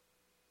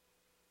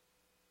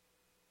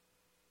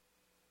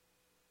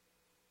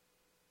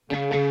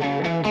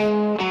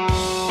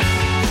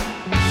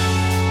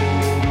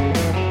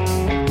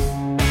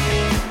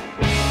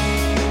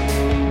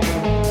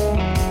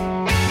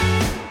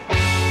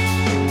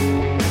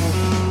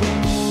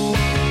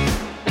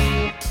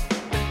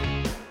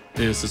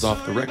This is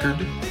Off the Record,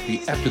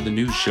 the After the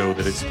News show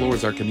that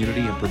explores our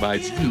community and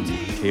provides you,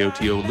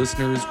 KOTO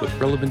listeners, with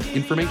relevant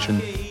information,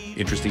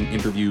 interesting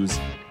interviews,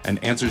 and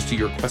answers to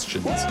your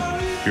questions.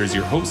 Here's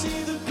your host,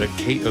 the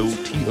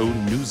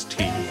KOTO News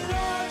Team.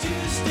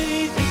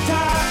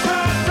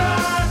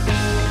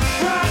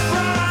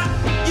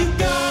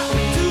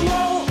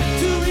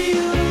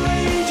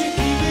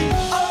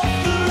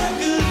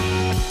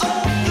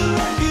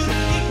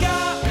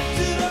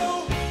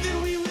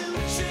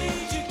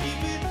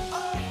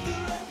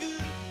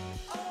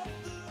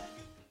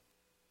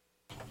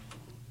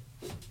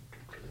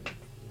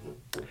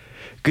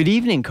 Good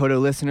evening,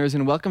 KOTO listeners,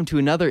 and welcome to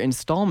another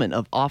installment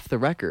of Off the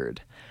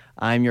Record.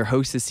 I'm your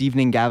host this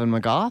evening, Gavin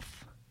McGough,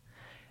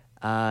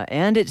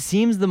 and it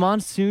seems the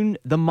monsoon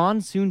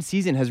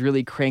season has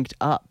really cranked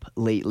up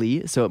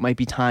lately, so it might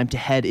be time to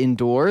head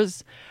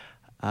indoors,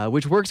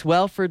 which works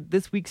well for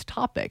this week's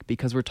topic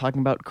because we're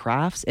talking about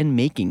crafts and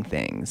making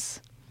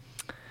things.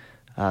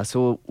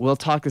 So we'll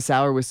talk this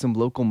hour with some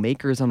local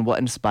makers on what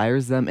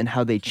inspires them and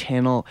how they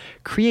channel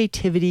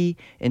creativity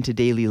into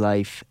daily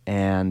life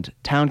and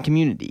town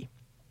community.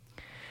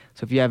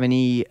 So if you have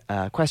any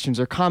questions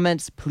or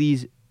comments,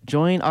 please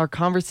join our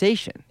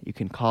conversation. You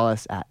can call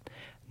us at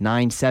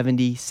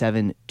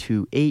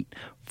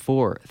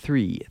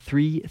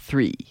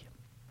 970-728-4333.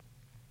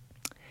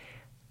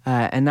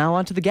 And now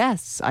on to the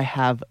guests. I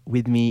have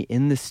with me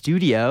in the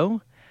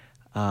studio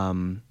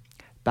Babsi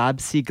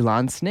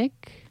Glansnik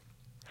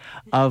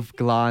of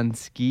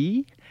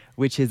Glanski,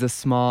 which is a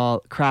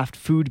small craft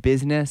food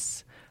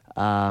business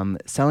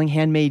selling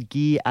handmade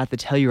ghee at the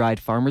Telluride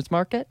Farmers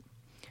Market.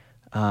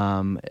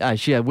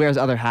 She wears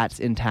other hats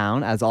in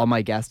town, as all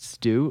my guests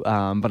do,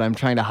 but I'm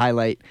trying to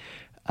highlight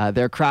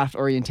their craft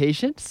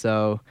orientation,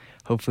 so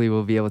hopefully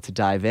we'll be able to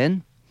dive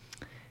in.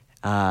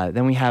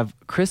 Then we have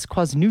Chris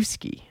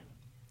Kwasniewski,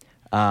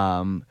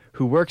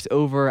 who works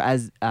over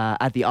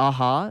at the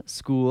AHA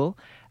School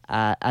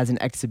as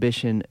an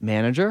exhibition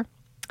manager,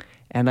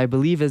 and I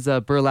believe is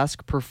a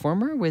burlesque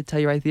performer with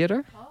Telluride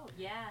Theatre.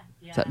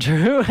 Is that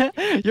true?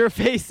 Your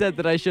face said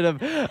that I should have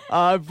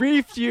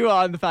briefed you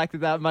on the fact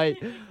that might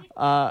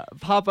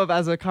pop up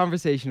as a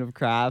conversation of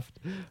craft,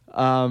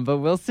 but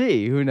we'll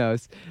see. Who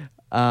knows?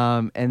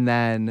 And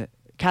then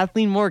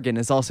Kathleen Morgan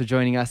is also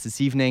joining us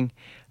this evening.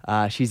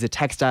 She's a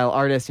textile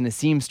artist and a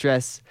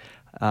seamstress,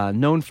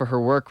 known for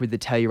her work with the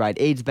Telluride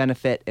AIDS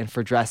benefit and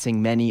for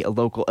dressing many a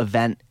local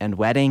event and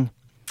wedding.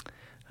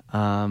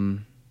 Yeah.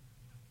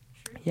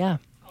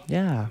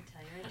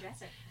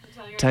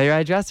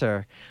 Telluride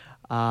dresser.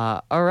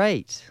 All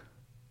right.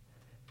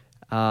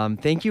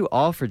 Thank you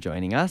all for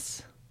joining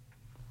us.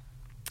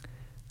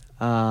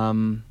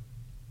 And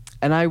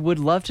I would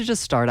love to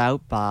just start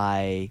out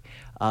by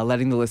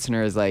letting the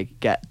listeners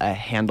get a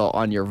handle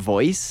on your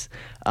voice.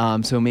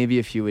 So maybe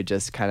if you would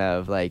just kind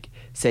of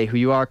say who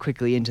you are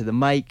quickly into the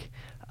mic.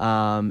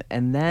 And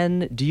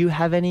then do you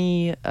have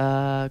any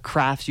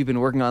crafts you've been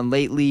working on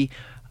lately,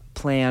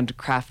 planned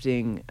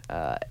crafting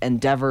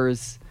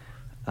endeavors,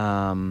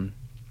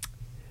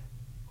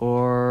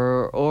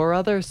 or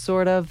other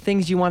sort of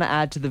things you want to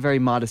add to the very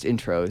modest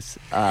intros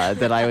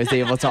that I was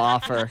able to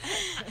offer?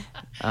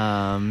 Do you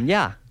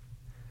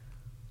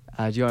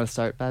want to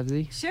start,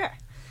 Babsi? Sure.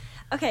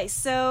 Okay,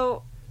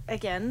 so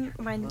again,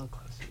 my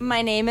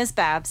name is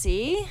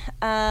Babsi.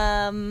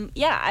 I'm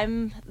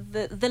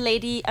the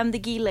lady. I'm the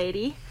ghee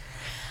lady.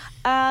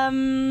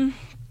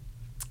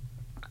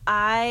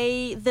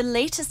 The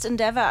latest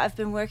endeavor I've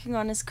been working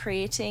on is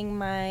creating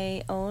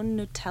my own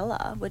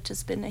Nutella, which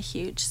has been a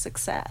huge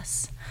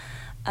success.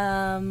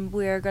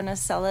 We're gonna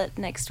sell it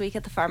next week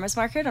at the farmers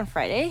market on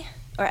Friday,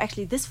 or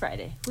actually this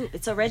Friday. Ooh,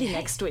 it's already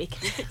next week.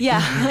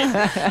 Yeah.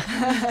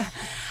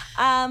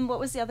 What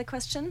was the other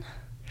question?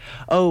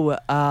 Oh,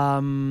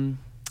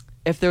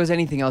 if there was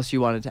anything else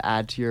you wanted to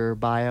add to your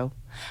bio.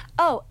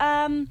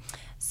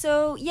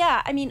 So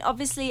yeah, I mean,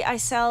 obviously I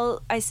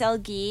sell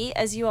ghee,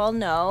 as you all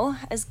know,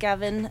 as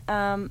Gavin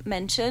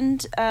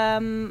mentioned.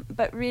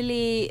 But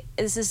really,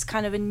 this is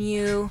kind of a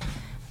new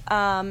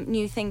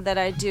thing that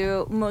I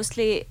do.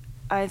 Mostly,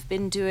 I've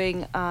been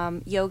doing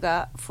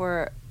yoga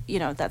for,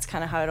 that's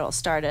kind of how it all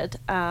started.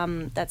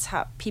 That's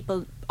how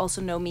people also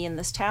know me in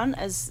this town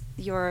as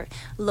your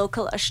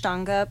local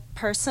Ashtanga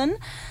person.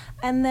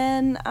 And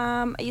then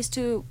I used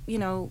to,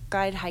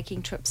 guide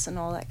hiking trips and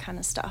all that kind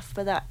of stuff.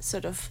 But that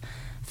sort of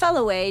fell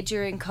away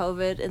during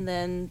COVID, and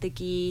then the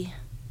ghee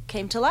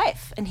came to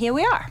life. And here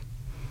we are.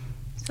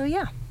 So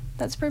yeah,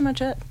 that's pretty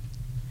much it.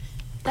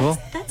 Cool.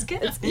 That's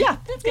good. That's good.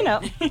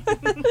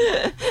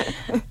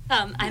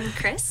 I'm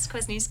Chris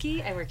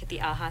Kwasniewski. I work at the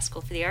AHA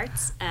School for the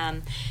Arts.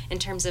 In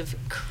terms of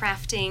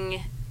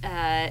crafting,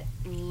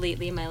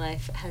 lately my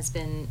life has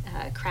been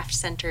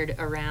craft-centered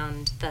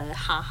around the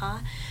haha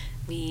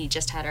We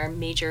just had our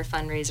major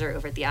fundraiser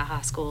over at the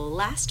AHA School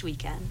last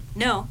weekend.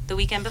 No, the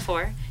weekend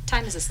before.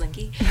 Time is a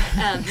slinky.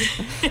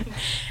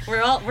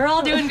 We're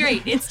all doing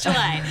great. It's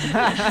July.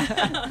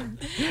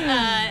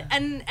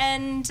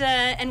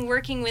 And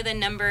working with a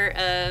number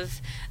of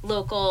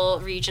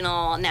local,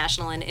 regional,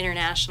 national, and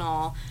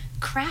international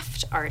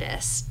craft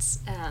artists,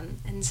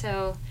 and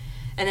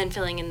then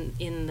filling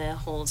in the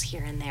holes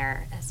here and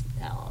there as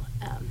well.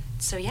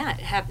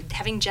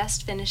 Having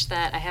just finished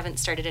that, I haven't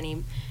started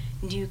any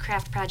new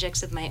craft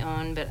projects of my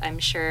own, but I'm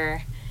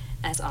sure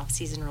as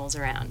off-season rolls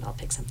around, I'll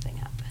pick something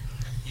up.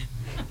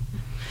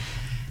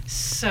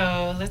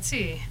 So let's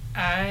see.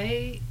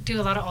 I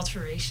do a lot of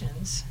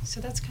alterations,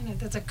 so that's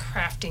a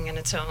crafting in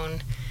its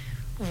own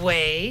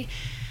way.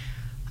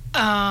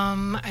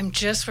 I'm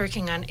just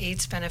working on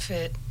AIDS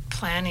benefit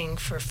planning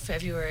for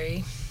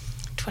February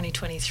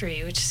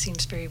 2023, which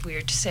seems very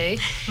weird to say.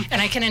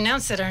 And I can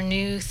announce that our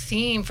new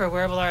theme for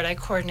wearable art, I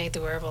coordinate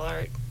the wearable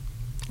art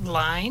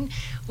line,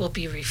 will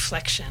be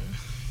reflection.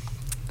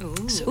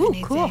 Ooh, so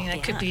anything cool.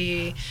 that could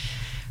be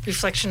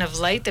reflection of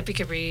light, that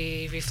could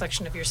be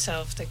reflection of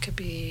yourself, that could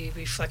be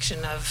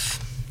reflection of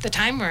the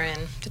times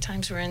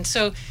we're in.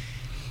 So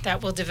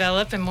that will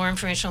develop, and more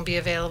information will be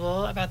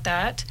available about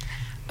that.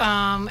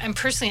 And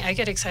personally, I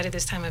get excited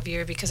this time of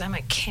year because I'm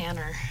a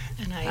canner,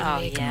 and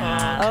I make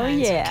all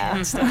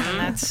kinds of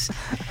can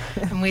stuff.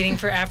 And I'm waiting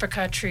for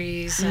apricot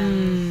trees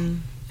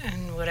and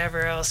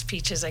whatever else.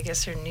 Peaches, I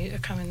guess, are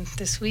coming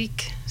this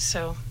week.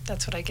 So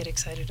that's what I get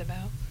excited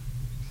about.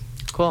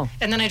 Cool.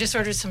 And then I just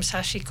ordered some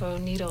sashiko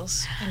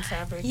needles and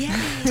fabric. Yeah.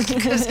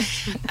 Because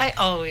I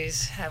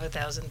always have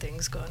 1,000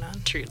 things going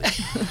on. Truly.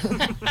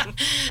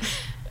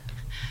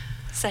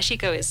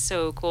 Sashiko is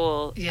so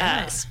cool.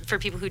 Yeah. For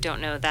people who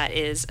don't know, that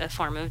is a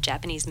form of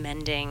Japanese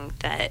mending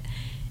that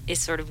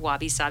is sort of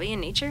wabi-sabi in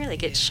nature.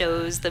 Like, it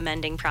shows the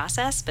mending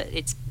process, but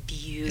it's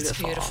beautiful. It's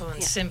beautiful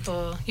and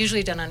simple.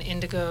 Usually done on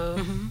indigo.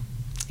 Mm-hmm.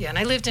 Yeah, and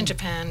I lived in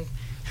Japan.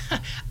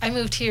 I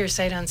moved here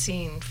sight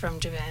unseen from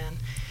Japan,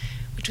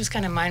 which was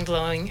kind of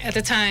mind-blowing at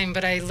the time,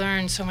 but I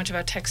learned so much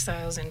about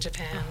textiles in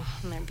Japan. Oh,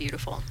 and they're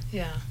beautiful.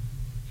 Yeah.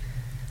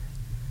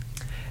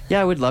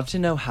 Yeah, I would love to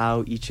know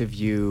how each of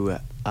you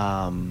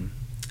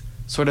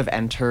sort of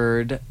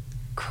entered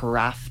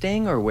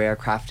crafting, or where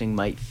crafting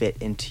might fit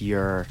into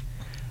your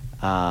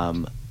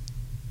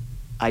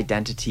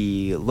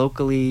identity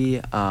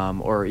locally,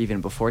 or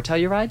even before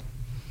Telluride.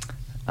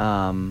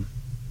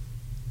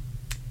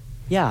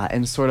 Yeah,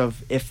 and sort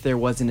of if there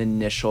was an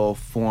initial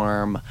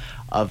form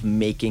of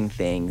making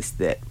things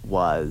that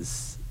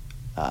was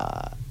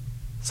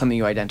something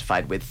you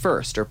identified with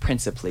first, or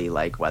principally,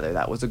 like whether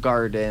that was a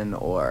garden,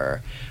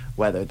 or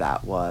whether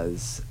that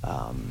was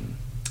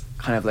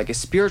kind of like a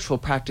spiritual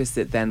practice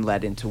that then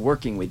led into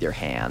working with your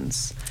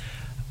hands,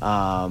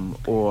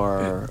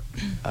 or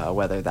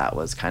whether that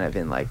was kind of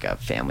in like a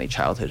family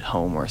childhood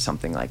home or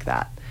something like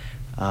that.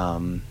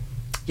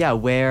 Yeah,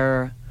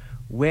 where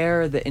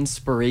the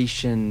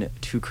inspiration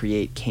to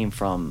create came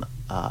from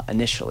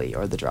initially,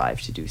 or the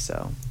drive to do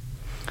so.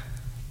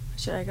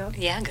 Should I go?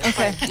 Yeah, go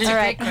Okay. for it. All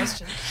right. Great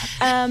question.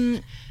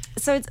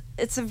 So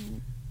it's a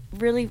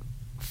really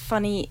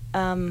funny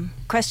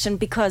question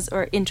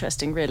or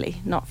interesting,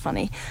 really, not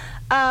funny.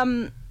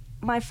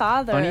 My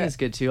father. Funny is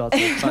good too. I'll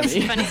take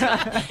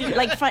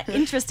funny.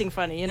 Interesting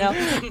funny, you know.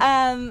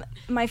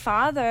 My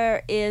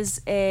father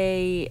is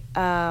a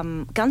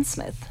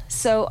gunsmith,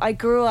 so I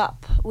grew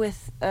up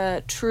with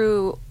a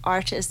true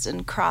artist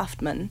and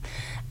craftsman,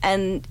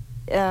 and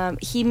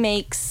he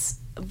makes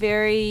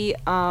very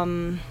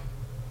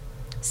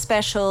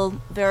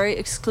special, very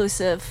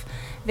exclusive,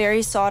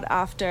 very sought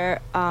after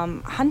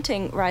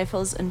hunting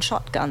rifles and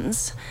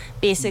shotguns,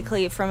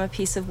 basically from a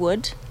piece of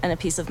wood and a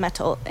piece of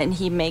metal, and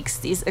he makes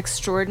these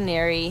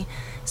extraordinary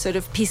sort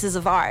of pieces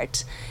of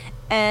art.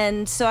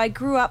 And so I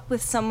grew up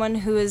with someone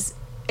who is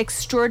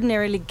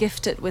extraordinarily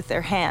gifted with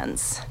their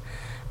hands.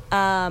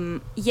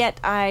 Yet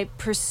I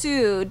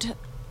pursued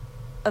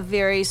a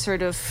very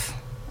sort of,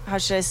 how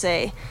should I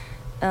say,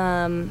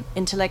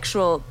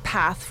 intellectual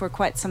path for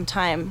quite some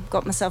time,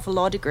 got myself a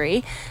law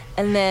degree,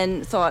 and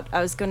then thought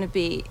I was going to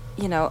be,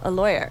 a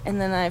lawyer. And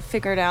then I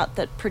figured out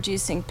that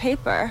producing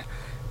paper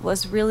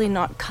was really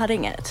not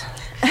cutting it.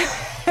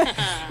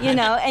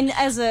 And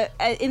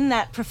in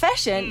that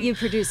profession, you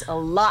produce a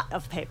lot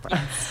of paper.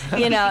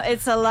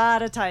 It's a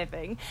lot of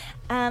typing,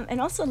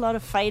 and also a lot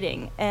of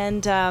fighting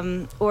and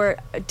or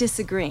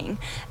disagreeing.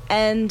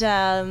 And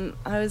I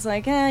was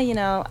like, I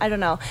don't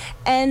know.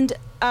 And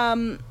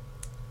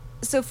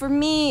so for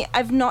me,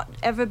 I've not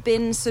ever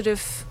been sort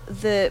of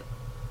the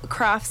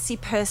craftsy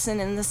person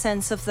in the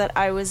sense of that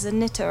I was a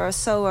knitter or a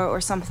sewer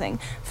or something.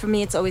 For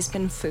me, it's always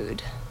been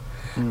food.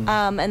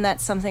 And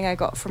that's something I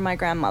got from my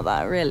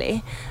grandmother,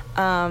 really.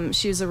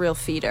 She was a real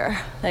feeder.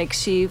 Like,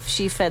 she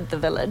fed the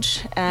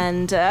village.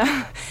 And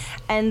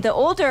the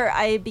older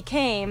I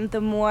became,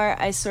 the more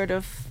I sort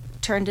of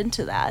turned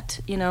into that.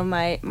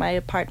 My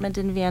apartment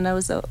in Vienna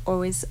was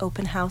always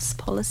open house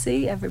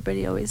policy.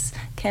 Everybody always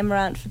came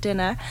around for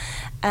dinner.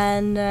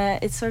 And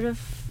it sort of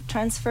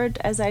transferred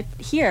as I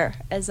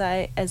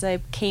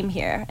came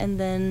here. And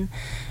then,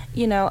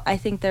 you know, I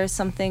think there's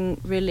something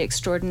really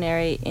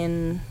extraordinary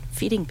in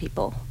feeding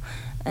people,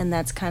 and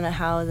that's kind of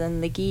how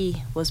then the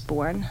ghee was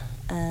born.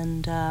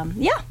 And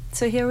yeah,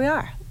 so here we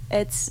are.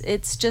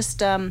 It's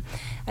just I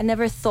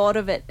never thought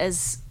of it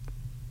as,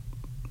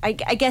 I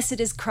guess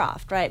it is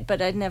craft, right?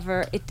 But I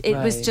never, it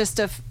was Right. just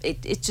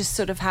it just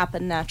sort of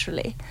happened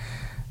naturally.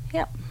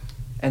 Yeah.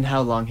 And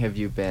how long have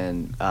you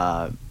been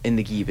in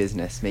the ghee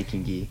business,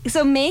 making ghee?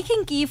 So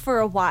making ghee for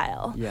a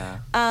while. Yeah.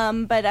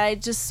 But I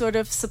just sort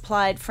of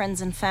supplied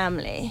friends and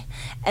family.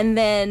 And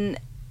then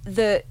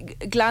the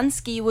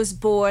Glansky was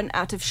born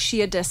out of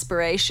sheer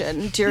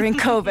desperation during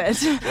COVID.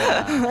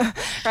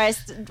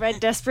 Right,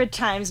 desperate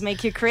times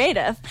make you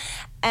creative.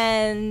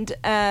 And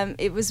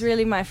it was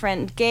really my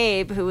friend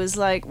Gabe who was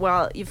like,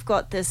 well, you've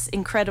got this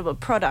incredible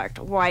product.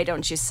 Why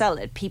don't you sell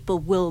it? People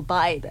will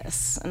buy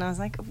this. And I was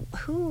like,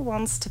 who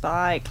wants to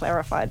buy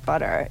clarified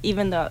butter?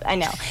 Even though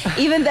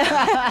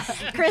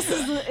Chris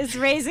is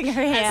raising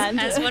her hand.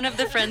 As one of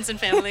the friends and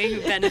family who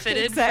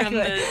benefited Exactly.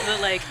 from the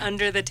like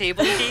under the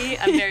table ghee,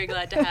 I'm very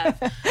glad to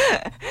have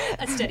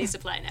a steady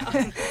supply now.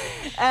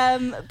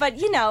 But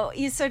you know,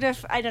 you sort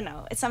of, I don't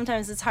know.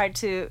 Sometimes it's hard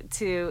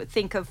to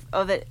think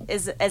of it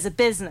as a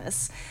business.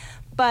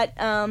 But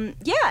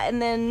yeah,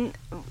 and then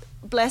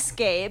bless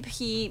Gabe,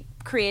 he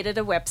created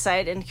a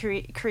website and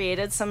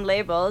created some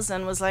labels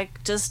and was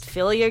like, just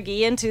fill your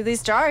ghee into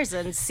these jars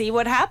and see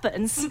what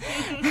happens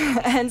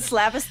and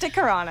slap a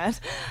sticker on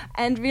it.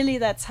 And really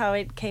that's how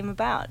it came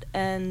about.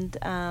 And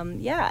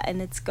yeah,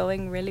 and it's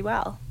going really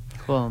well.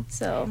 Cool.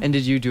 So And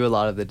did you do a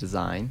lot of the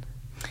design?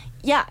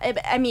 yeah,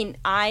 I mean,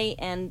 I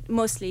and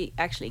mostly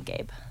actually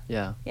Gabe.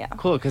 Yeah. Yeah.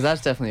 Cool, because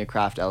that's definitely a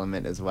craft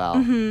element as well.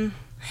 Mm-hmm.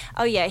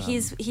 Oh yeah,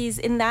 he's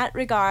in that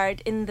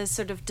regard, in the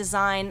sort of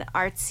design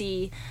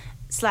artsy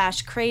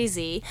 /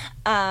 crazy.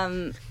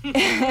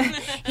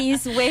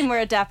 He's way more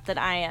adept than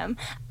I am.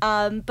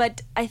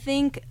 But I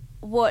think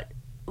what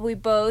we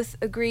both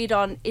agreed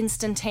on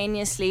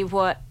instantaneously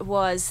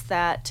was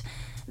that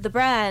the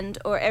brand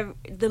or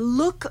the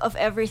look of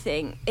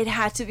everything, it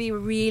had to be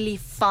really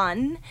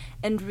fun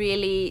and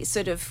really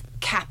sort of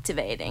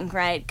captivating,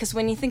 right? Because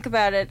when you think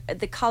about it,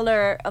 the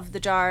color of the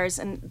jars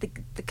and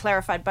the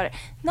clarified butter,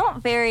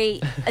 not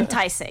very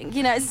enticing.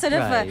 You know, it's sort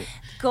of a Right.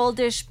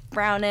 goldish,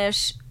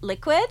 brownish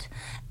liquid.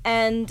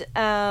 And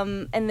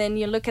then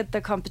you look at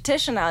the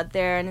competition out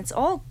there and it's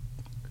all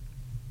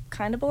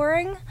kind of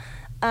boring.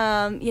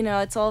 You know,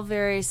 it's all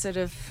very sort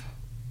of,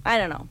 I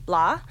don't know,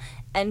 blah.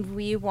 And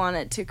we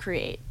wanted to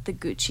create the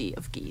Gucci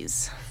of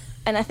ghees.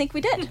 And I think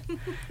we did.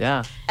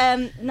 Yeah.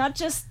 Not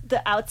just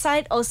the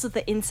outside, also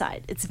the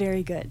inside. It's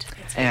very good.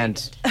 And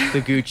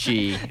the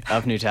Gucci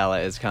of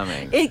Nutella is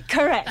coming.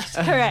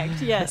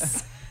 Correct,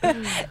 yes.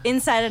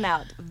 Inside and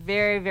out.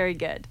 Very, very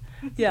good.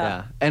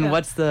 Yeah. And Yeah.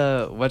 what's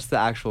the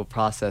actual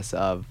process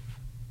of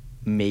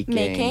making?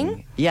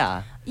 Making?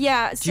 Yeah.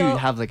 Yeah, Do so you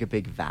have like a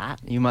big vat?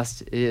 You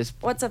must. Is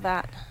what's a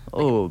vat?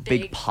 big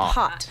big pot.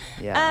 Pot.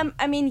 Yeah.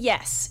 I mean,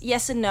 yes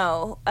and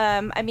no.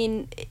 I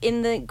mean,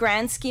 in the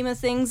grand scheme of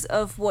things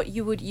of what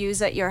you would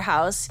use at your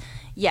house,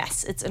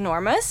 yes, it's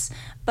enormous.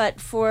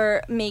 But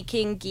for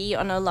making ghee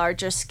on a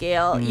larger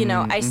scale, you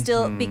know, I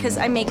still, because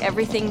I make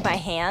everything by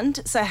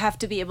hand, so I have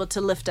to be able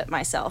to lift it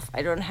myself.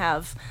 I don't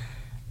have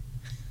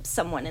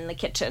someone in the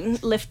kitchen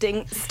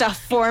lifting stuff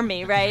for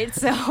me, right?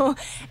 So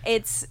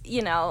it's,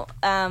 you know,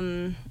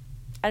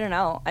 I don't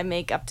know, I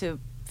make up to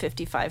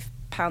 55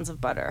 pounds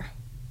of butter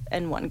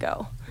in one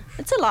go.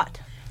 It's a lot.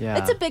 Yeah.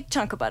 It's a big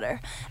chunk of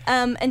butter.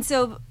 And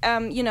so,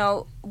 you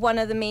know, one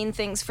of the main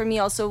things for me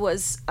also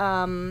was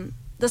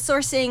the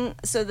sourcing,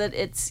 so that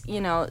it's, you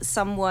know,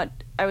 somewhat,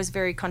 I was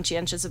very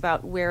conscientious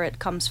about where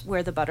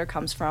the butter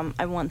comes from.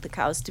 I want the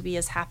cows to be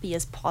as happy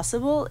as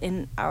possible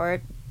in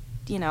our,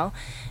 you know,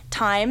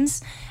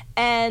 times.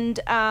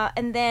 And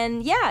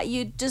then, yeah,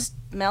 you just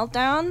melt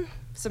down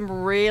some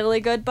really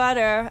good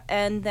butter,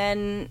 and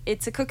then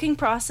it's a cooking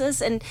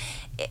process, and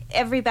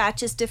every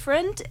batch is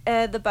different.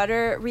 The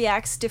butter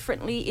reacts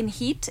differently in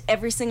heat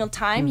every single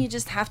time. You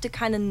just have to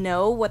kind of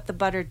know what the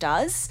butter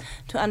does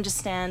to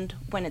understand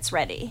when it's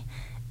ready.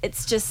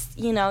 It's just,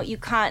 you know,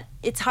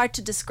 it's hard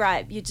to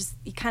describe. You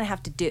kind of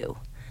have to do,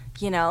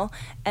 you know,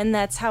 and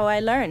that's how I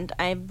learned.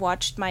 I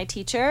watched my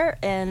teacher,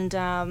 and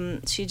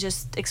she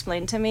just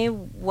explained to me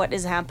what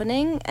is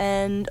happening,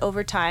 and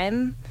over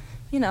time,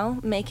 you know,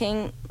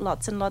 making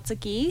lots and lots of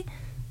ghee,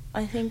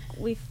 I think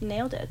we've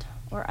nailed it,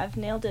 or I've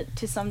nailed it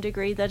to some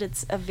degree, that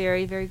it's a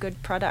very, very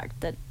good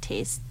product that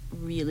tastes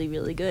really,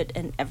 really good,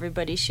 and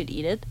everybody should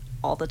eat it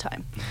all the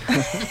time.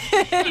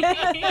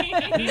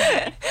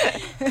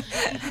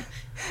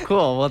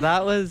 Cool. Well,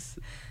 that was.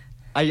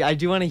 I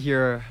do want to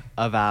hear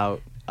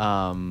about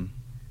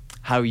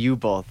how you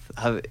both,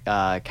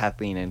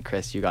 Kathleen and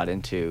Chris, you got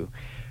into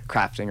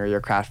crafting, or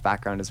your craft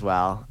background as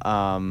well.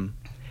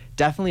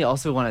 Definitely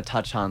also want to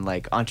touch on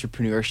like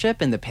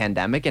entrepreneurship in the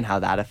pandemic and how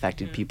that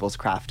affected people's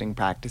crafting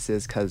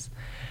practices, because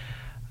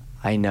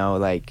I know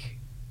like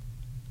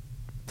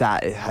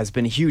that has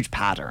been a huge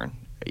pattern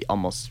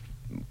almost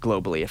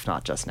globally, if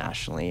not just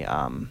nationally.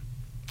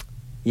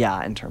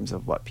 In terms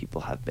of what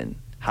people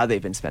how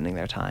they've been spending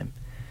their time.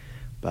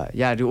 But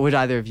yeah, do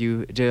either of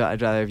you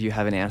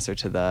have an answer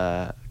to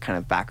the kind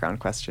of background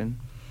question?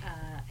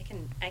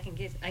 I can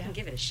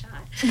give it a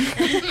shot.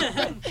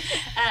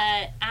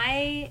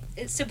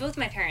 So both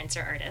my parents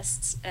are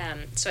artists.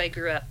 So I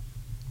grew up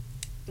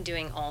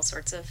doing all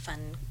sorts of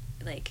fun,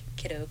 like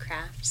kiddo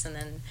crafts, and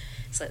then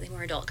slightly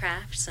more adult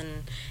crafts,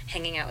 and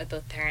hanging out with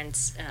both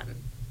parents,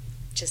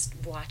 just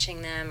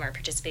watching them or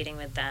participating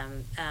with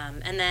them.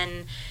 And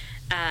then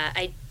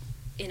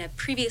in a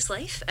previous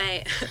life,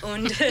 I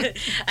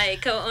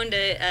co-owned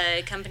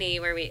a company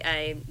where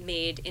I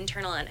made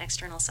internal and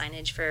external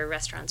signage for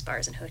restaurants,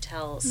 bars, and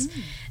hotels,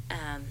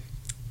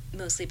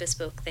 mostly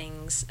bespoke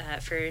things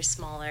for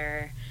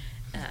smaller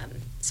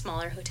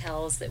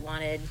hotels that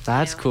wanted.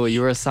 That's cool.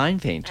 You were a sign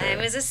painter. I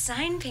was a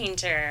sign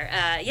painter.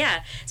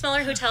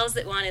 Smaller hotels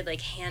that wanted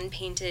like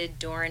hand-painted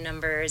door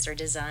numbers or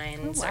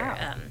designs, or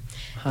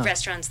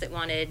restaurants that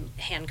wanted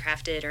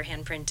handcrafted or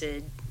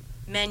hand-printed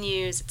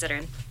menus,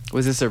 etc.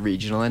 Was this a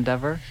regional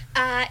endeavor?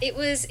 It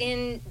was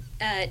in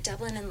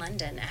Dublin and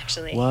London,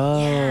 actually. Whoa.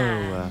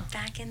 Yeah,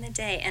 back in the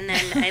day. And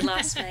then I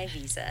lost my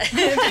visa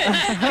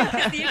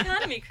because the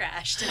economy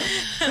crashed.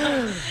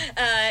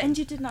 And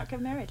you did not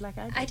get married like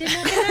I did. I did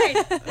not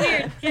get married.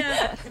 Weird,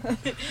 yeah.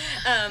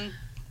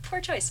 Poor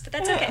choice, but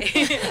that's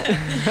okay.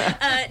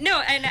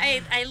 No, and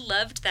I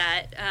loved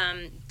that.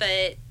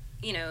 But,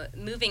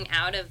 moving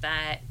out of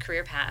that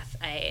career path,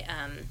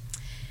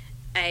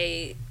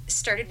 I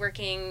started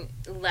working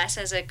less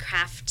as a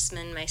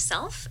craftsman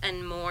myself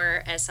and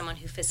more as someone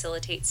who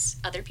facilitates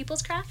other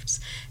people's crafts.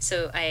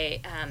 So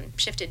I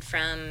shifted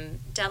from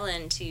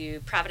Dublin to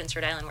Providence,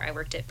 Rhode Island, where I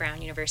worked at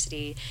Brown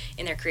University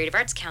in their Creative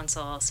Arts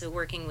Council, so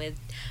working with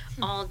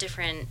all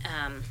different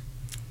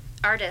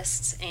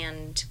artists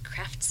and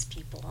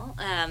craftspeople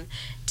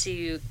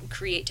to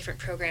create different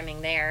programming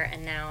there,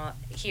 and now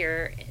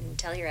here in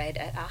Telluride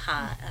at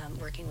AHA,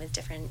 working with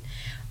different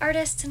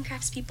artists and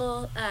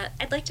craftspeople.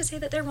 I'd like to say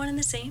that they're one and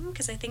the same,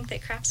 because I think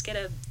that crafts get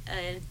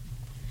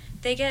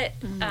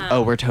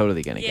we're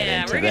totally going to get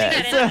into this. Yeah, we're going to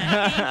get into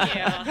that. Thank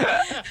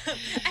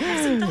you. I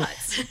have some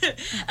thoughts.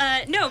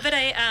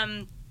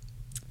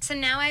 So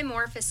now I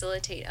more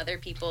facilitate other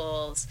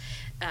people's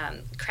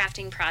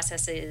crafting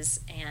processes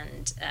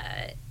and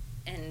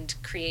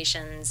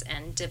creations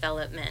and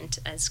development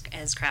as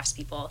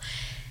craftspeople,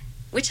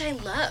 which I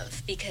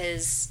love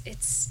because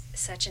it's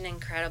such an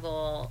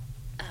incredible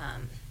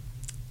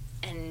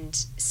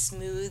and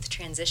smooth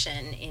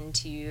transition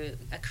into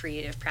a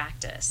creative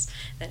practice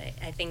that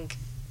I think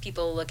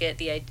people look at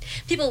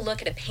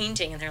a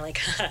painting and they're like,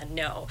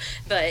 no,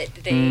 but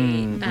they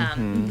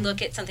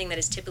look at something that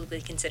is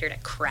typically considered a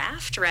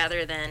craft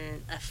rather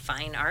than a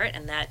fine art,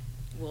 and that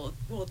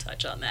we'll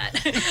touch on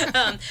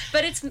that.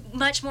 But it's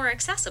much more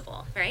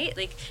accessible, right?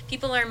 Like,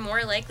 people are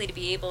more likely to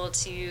be able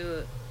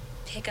to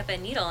pick up a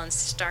needle and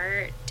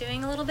start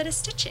doing a little bit of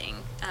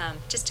stitching,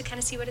 just to kind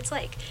of see what it's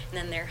like, and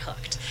then they're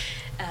hooked.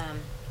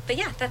 But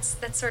yeah, that's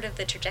sort of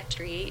the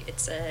trajectory.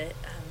 It's a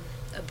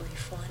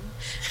brief one,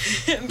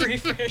 a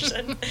brief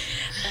version.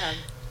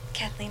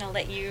 Kathleen, I'll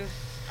let you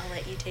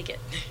take it.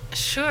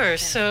 Sure.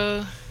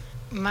 So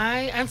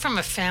I'm from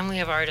a family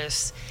of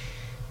artists.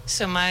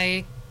 So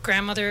my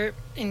grandmother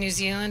in New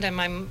Zealand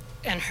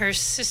and her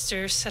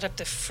sister set up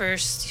the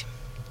first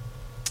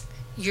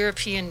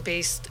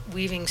European-based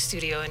weaving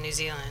studio in New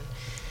Zealand.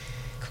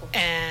 Cool.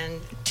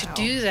 And to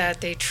do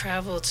that, they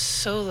traveled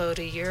solo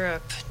to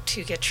Europe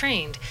to get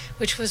trained,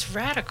 which was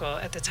radical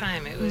at the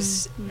time. It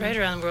was right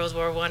around World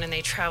War I, and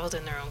they traveled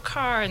in their own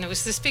car, and there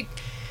was this big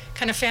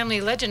kind of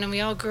family legend, and we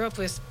all grew up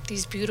with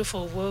these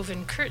beautiful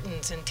woven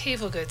curtains and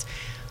table goods,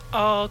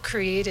 all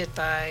created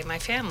by my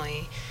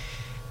family.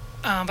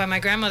 By my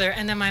grandmother.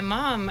 And then my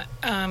mom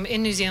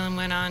in New Zealand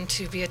went on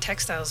to be a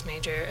textiles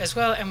major as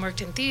well, and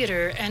worked in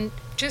theater and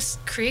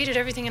just created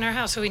everything in our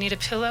house. So we need a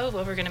pillow,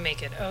 well, we're going to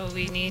make it. Oh,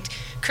 we need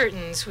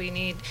curtains, we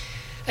need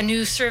a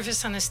new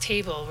surface on this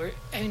table.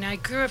 I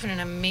grew up in an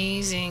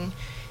amazing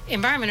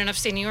environment in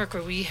upstate New York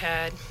where we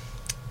had,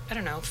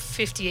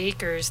 50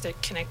 acres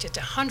that connected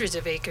to hundreds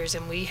of acres,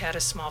 and we had a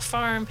small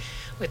farm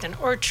with an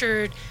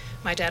orchard.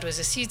 My dad was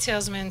a seed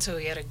salesman, so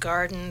we had a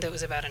garden that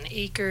was about an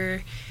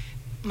acre.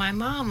 My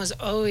mom was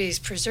always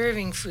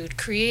preserving food,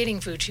 creating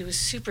food. She was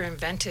super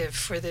inventive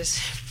for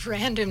this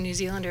random New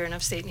Zealander in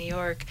upstate New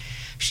York.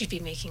 She'd be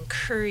making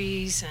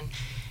curries, and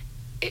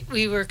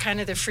we were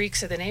kind of the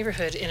freaks of the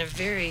neighborhood in a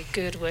very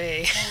good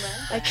way.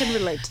 I can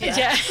relate to that.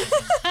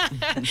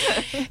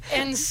 Yeah.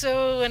 And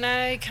so when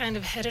I kind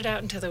of headed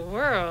out into the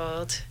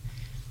world,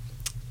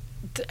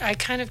 I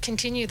kind of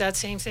continued that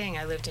same thing.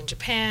 I lived in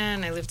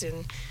Japan.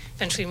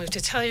 Eventually moved to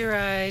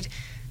Telluride.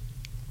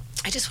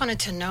 I just wanted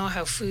to know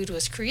how food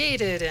was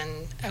created,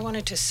 and I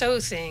wanted to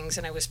sew things,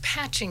 and I was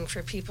patching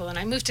for people. And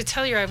I moved to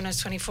Telluride when I was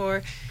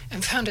 24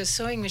 and found a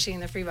sewing machine in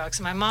the free box.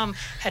 And my mom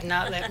had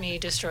not let me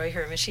destroy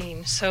her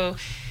machine. So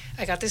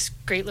I got this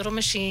great little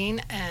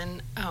machine,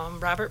 and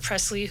Robert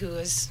Presley, who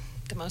was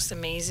the most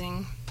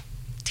amazing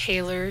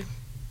tailor,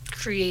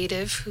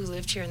 creative who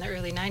lived here in the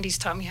early 90s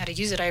taught me how to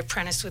use it. I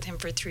apprenticed with him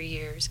for 3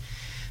 years.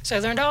 So I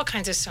learned all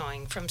kinds of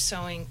sewing, from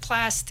sewing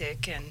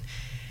plastic and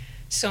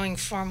sewing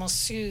formal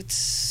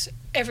suits,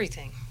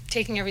 everything,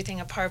 taking everything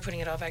apart, putting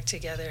it all back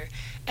together.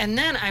 And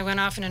then I went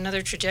off in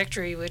another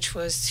trajectory, which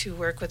was to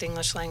work with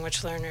English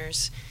language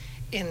learners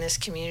in this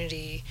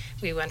community.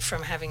 We went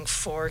from having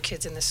 4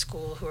 kids in the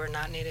school who are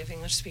not native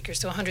English speakers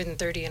to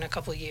 130 in a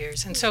couple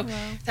years. And so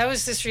that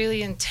was this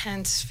really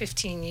intense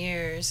 15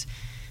 years.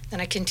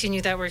 Then I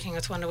continued that working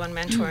with one-to-one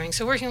mentoring.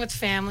 So working with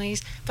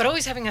families, but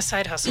always having a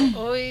side hustle.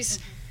 Always,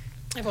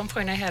 at one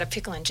point I had a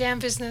pickle and jam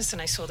business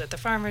and I sold at the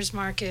farmer's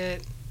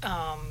market.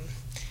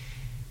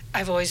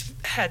 I've always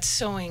had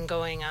sewing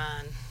going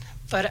on,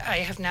 but I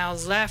have now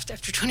left,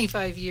 after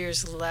 25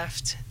 years,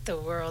 left the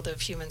world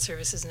of human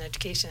services and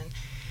education.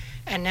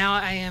 And now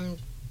I am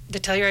the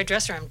Telluride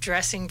dresser. I'm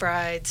dressing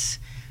brides,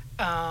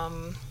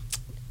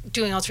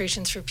 doing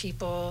alterations for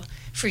people.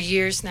 For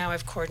years now,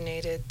 I've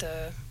coordinated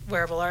the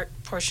wearable art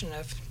portion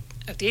of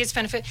the AIDS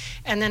benefit.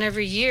 And then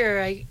every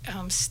year,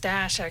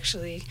 Stash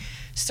actually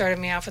started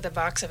me off with a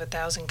box of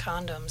 1,000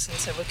 condoms and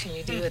said, what can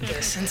you do with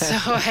this? And so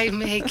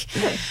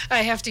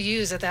I have to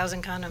use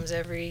 1,000 condoms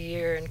every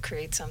year and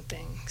create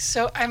something.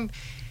 So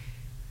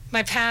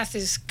my path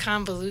is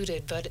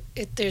convoluted, but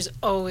there's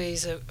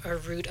always a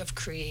route of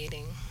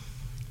creating.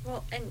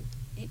 Well, and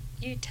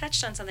you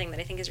touched on something that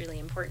I think is really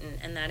important,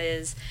 and that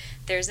is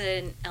there's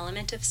an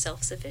element of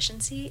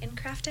self-sufficiency in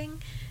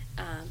crafting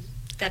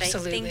that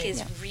Absolutely. I think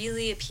is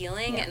really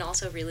appealing and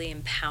also really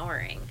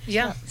empowering.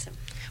 Yeah. So,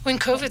 When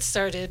COVID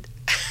started,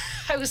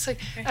 I was like,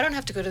 I don't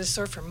have to go to the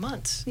store for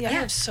months. I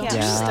have so much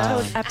Yeah.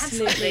 stuff.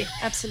 Absolutely.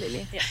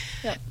 Absolutely.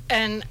 Yeah.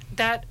 And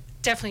that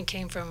definitely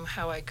came from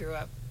how I grew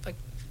up. Like,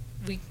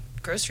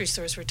 grocery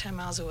stores were 10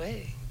 miles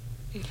away.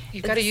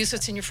 You've got to use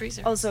what's in your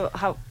freezer. Also,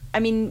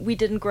 we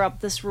didn't grow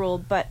up this rule,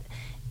 but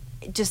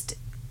just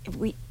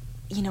we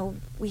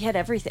had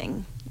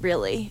everything,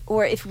 really.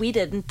 Or if we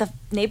didn't, the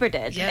neighbor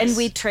did, and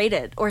we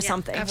traded or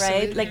something,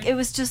 absolutely. right? Like, it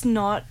was just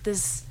not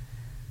this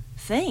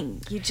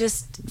thing. You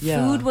just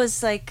food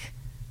was like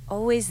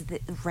always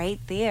right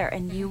there,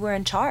 and you were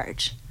in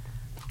charge.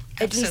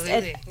 Absolutely.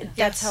 At least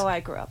that's how I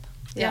grew up.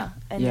 Yeah.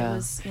 And it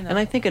was, And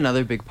I think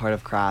another big part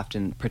of craft,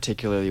 and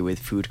particularly with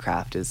food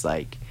craft, is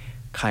like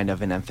kind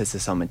of an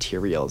emphasis on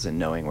materials and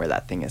knowing where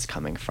that thing is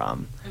coming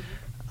from.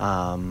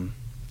 And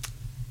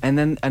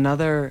then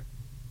another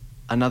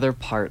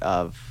part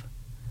of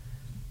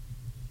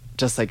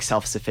just like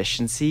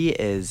self-sufficiency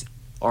is,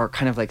 or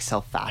kind of like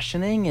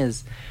self-fashioning,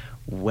 is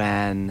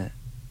when,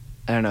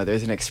 I don't know,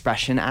 there's an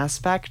expression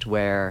aspect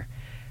where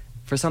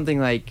for something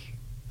like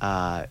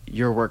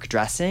your work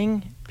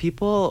dressing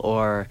people,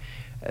 or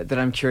that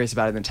I'm curious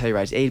about in the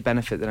Telluride's Aid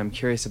benefit that I'm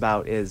curious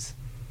about, is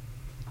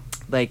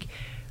like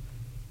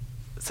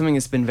something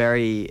that's been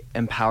very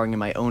empowering in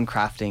my own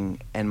crafting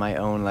and my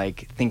own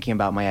like thinking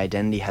about my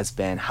identity has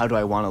been, how do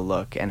I want to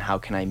look and how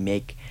can I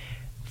make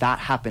that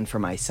happen for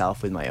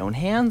myself with my own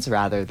hands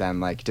rather than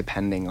like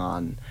depending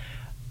on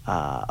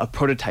a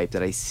prototype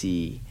that I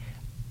see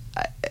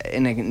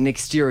in an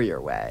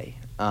exterior way.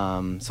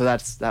 So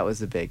that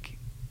was a big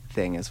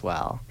thing as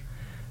well.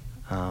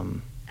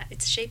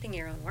 it's shaping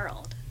your own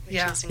world, which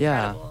Yeah. is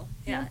incredible.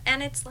 Yeah.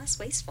 And it's less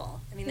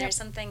wasteful. I mean, there's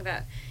something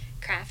about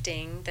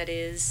crafting that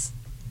is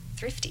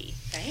thrifty,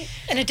 right?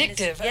 And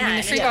addictive. Yeah, I mean,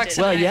 and the free box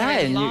and Well, I yeah,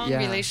 have a and long yeah.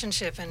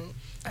 relationship, and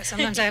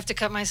sometimes I have to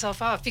cut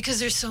myself off because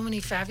there's so many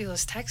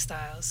fabulous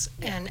textiles,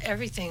 and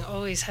everything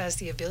always has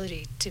the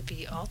ability to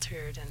be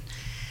altered, and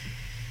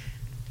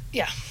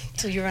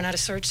so you run out of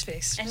storage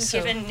space. And so,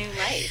 given new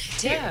life,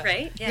 too,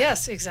 right? Yeah.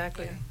 Yes,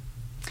 exactly.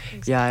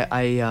 Yeah,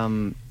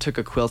 I took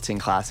a quilting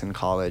class in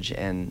college,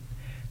 and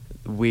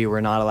we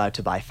were not allowed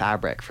to buy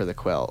fabric for the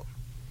quilt,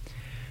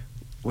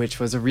 which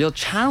was a real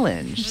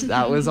challenge.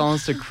 That was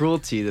almost a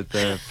cruelty that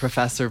the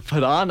professor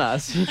put on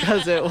us,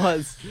 because it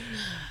was,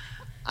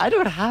 I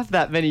don't have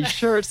that many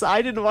shirts.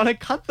 I didn't want to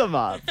cut them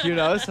up. You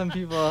know, some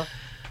people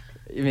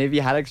maybe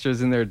had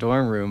extras in their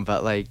dorm room,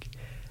 but like,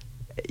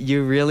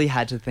 you really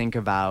had to think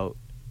about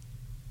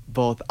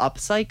both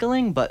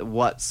upcycling, but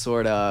what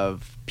sort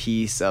of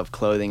piece of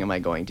clothing am I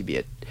going to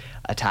be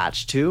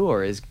attached to,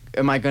 or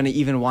am I going to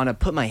even want to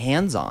put my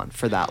hands on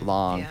for that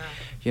long? Yeah.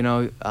 You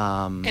know,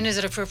 And is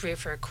it appropriate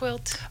for a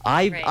quilt?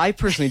 I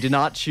personally did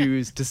not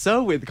choose to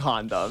sew with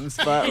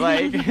condoms, but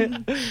like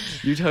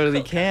you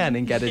totally can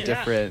and get a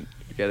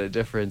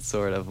different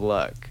sort of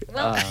look.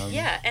 Well,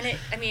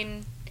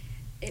 and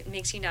it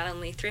makes you not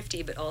only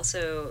thrifty but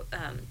also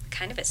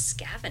kind of a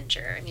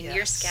scavenger. I mean,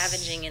 you're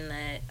scavenging in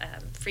the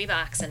free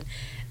box, and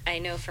I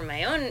know from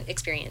my own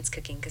experience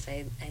cooking, because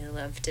I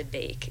love to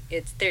bake,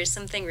 there's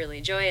something really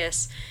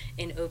joyous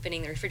in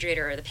opening the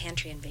refrigerator or the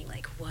pantry and being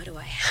like, what do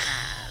I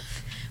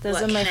have? Those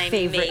What are my can I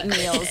favorite make?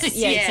 meals.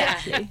 Yeah,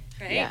 Exactly.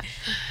 right?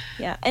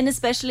 Yeah. And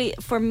especially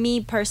for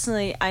me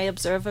personally, I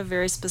observe a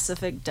very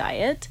specific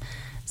diet.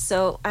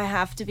 So I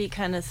have to be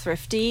kind of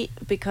thrifty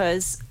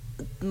because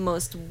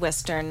most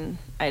Western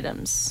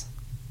items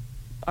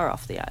are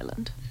off the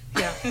island.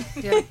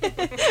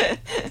 Yeah.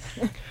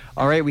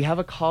 All right, we have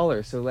a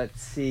caller, so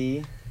let's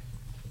see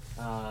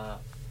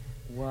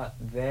what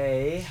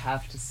they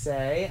have to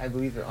say. I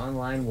believe they're on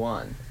line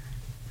 1.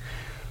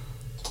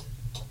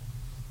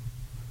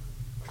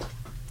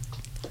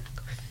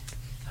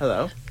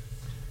 Hello.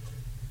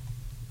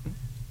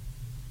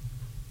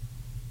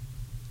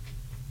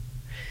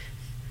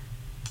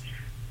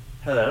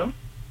 Hello.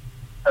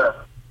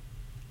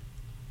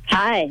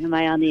 Hi, am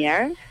I on the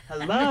air?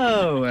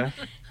 Hello.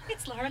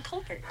 It's Laura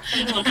Colbert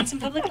from the Wilkinson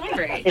Public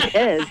Library. It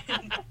is.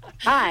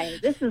 Hi,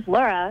 this is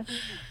Laura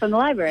from the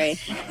library.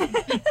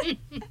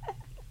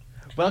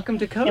 Welcome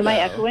to Kodo. Am I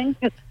echoing?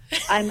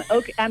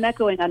 I'm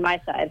echoing on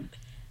my side.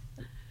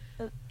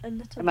 A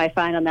little. Am I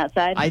fine on that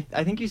side? I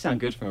think you sound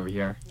good from over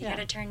here. You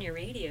gotta turn your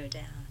radio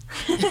down.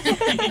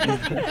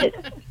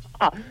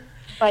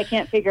 I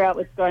can't figure out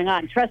what's going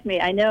on. Trust me,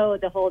 I know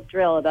the whole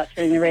drill about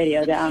turning the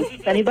radio down.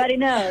 If anybody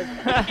knows,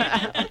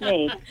 it's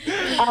me.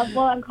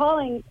 Well, I'm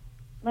calling.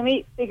 Let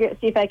me see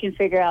if I can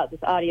figure out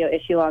this audio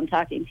issue while I'm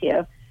talking to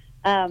you.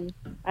 I'm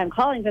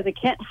calling because I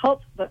can't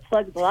help but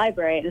plug the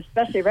library, and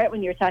especially right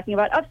when you're talking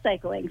about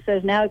upcycling. So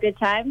is now a good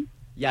time?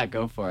 Yeah,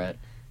 go for it.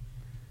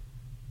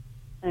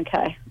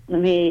 Okay,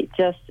 let me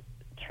just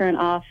turn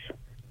off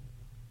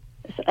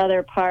this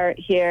other part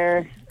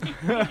here.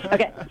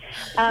 Okay.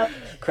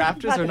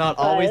 Crafters are not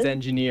always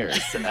engineers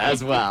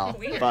as well,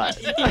 but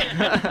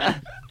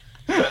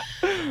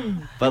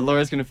but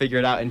Laura's going to figure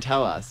it out and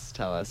tell us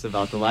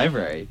about the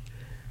library.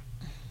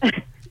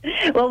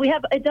 Well, we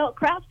have adult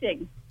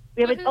crafting.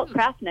 We have adult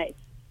craft nights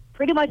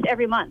pretty much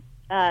every month.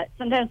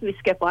 Sometimes we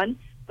skip one,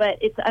 but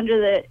it's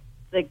under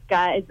the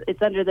guise.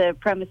 It's under the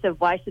premise of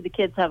why should the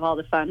kids have all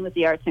the fun with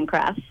the arts and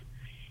crafts.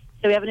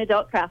 So we have an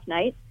adult craft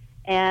night,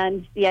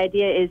 and the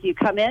idea is you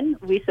come in,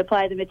 we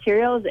supply the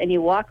materials, and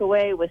you walk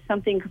away with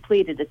something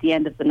completed at the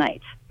end of the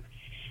night.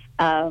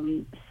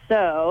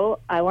 So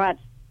I want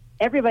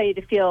everybody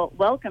to feel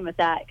welcome at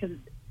that, because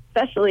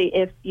especially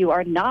if you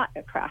are not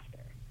a crafter,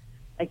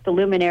 like the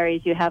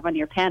luminaries you have on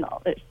your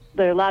panel.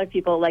 There are a lot of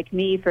people like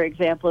me, for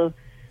example,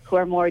 who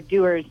are more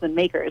doers than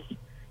makers.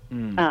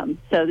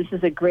 So this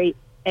is a great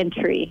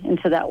entry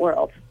into that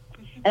world.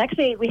 And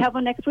actually, we have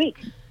one next week,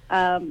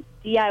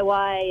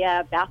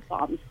 DIY bath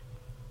bombs,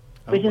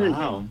 which is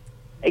a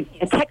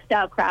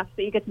textile craft,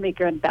 but you get to make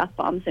your own bath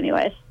bombs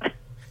anyways.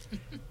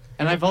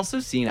 And I've also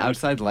seen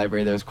outside the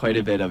library there's quite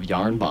a bit of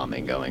yarn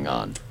bombing going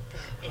on.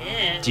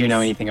 Yes. Do you know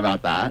anything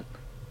about that?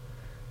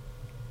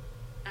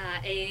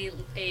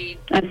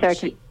 I'm sorry,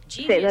 can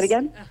you say that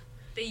again?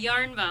 The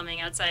yarn bombing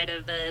outside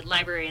of the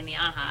library in the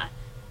AHA.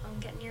 Oh, I'm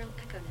getting your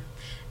echo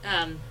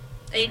now.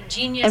 A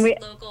genius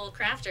local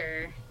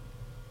crafter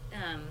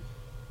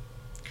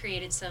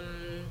created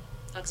some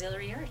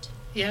auxiliary art.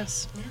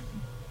 Yes. Yeah.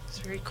 It's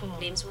very cool.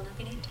 Names will not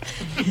be named.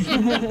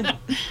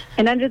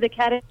 And under the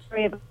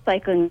category of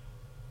upcycling,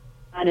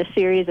 on a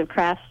series of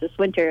crafts this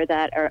winter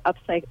that are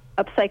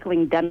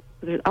upcycling denim.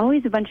 There's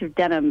always a bunch of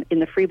denim in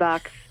the free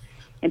box,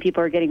 and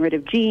people are getting rid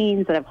of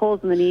jeans that have holes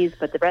in the knees,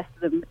 but the rest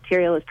of the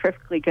material is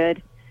perfectly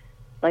good,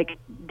 like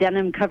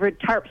denim-covered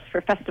tarps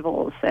for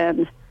festivals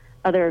and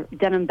other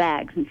denim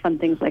bags and fun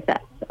things like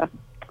that. So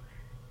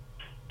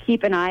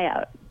keep an eye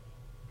out.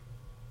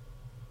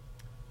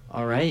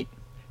 All right.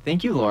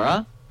 Thank you,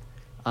 Laura.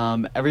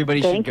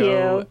 Everybody should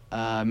go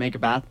make a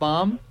bath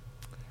bomb.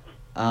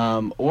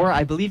 Or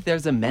I believe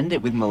there's a Mend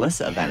It with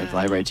Melissa event at the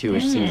library too,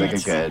 which seems like a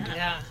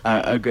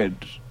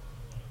good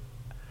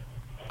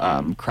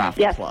craft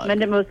plug.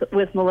 Mend It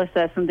with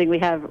Melissa is something we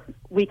have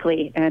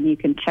weekly, and you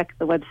can check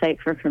the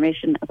website for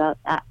information about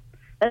that.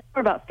 That's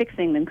more about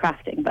fixing than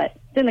crafting, but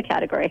it's in the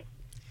category.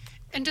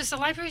 And does the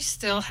library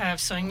still have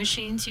sewing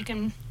machines you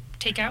can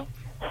take out?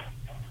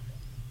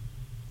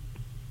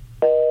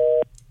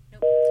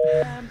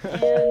 And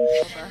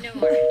no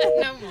more.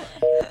 No more.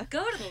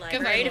 Go to the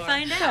library to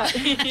find out.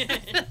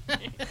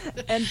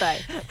 And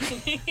bye.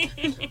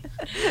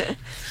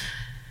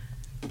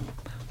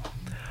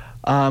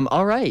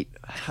 All right.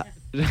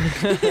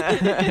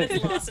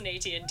 It's lost in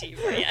AT&T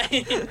for you.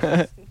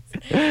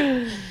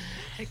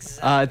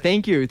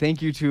 Thank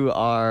you to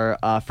our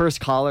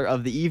first caller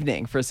of the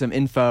evening for some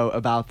info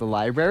about the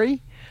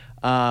library.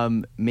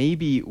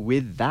 Maybe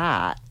with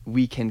that,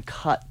 we can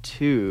cut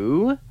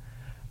to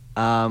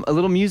a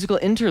little musical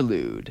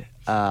interlude.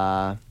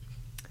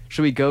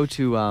 Should we go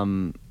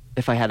to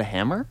If I Had a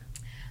Hammer?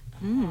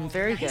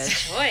 Very good.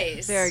 Nice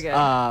choice. Very good.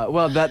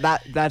 Well,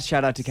 that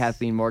shout out to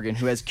Kathleen Morgan,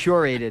 who has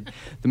curated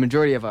the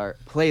majority of our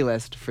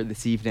playlist for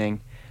this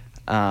evening.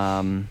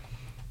 So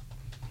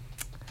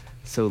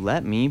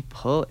let me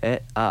pull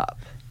it up.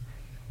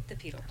 The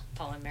Peter,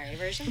 Paul, and Mary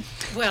version?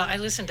 Well, I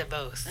listened to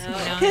both.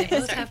 Oh, They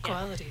both sorry, have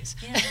qualities.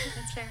 Yeah,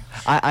 that's fair.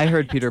 I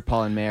heard Peter,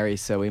 Paul, and Mary,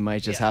 so we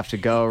might just have to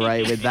go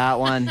right with that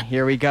one.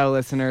 Here we go,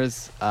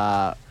 listeners.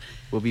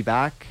 We'll be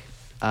back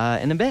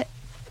in a bit.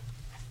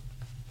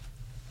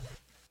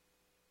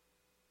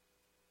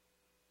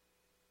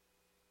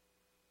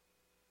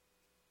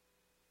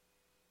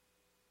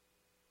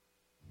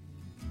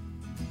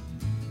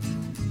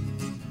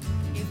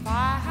 If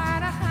I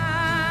had a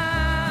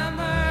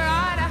hammer,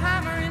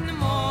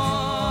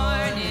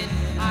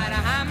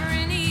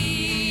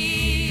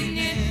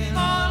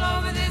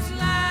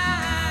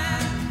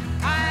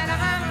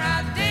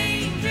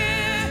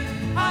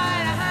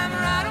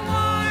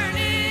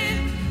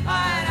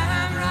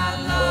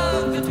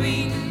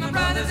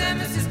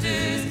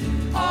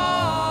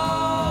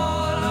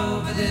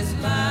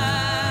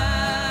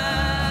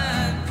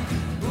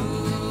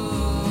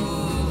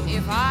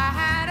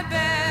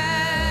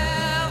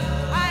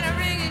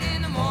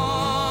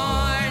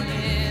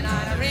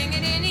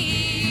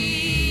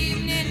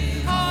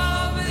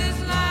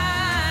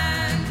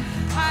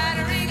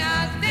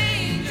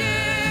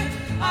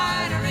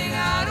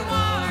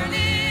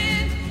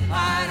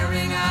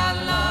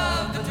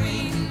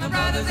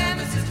 brothers and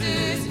my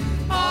sisters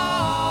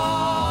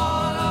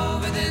all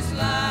over this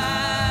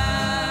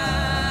land.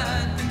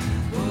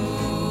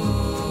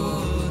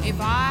 Ooh, if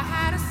I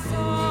had a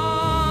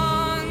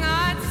song,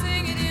 I'd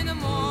sing it in the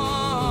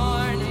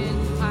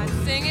morning, I'd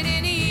sing it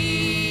in the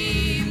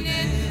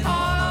evening,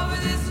 all over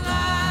this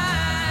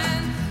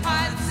land.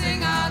 I'd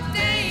sing out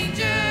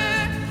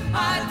danger,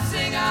 I'd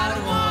sing out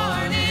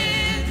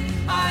warning,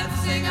 I'd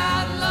sing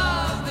out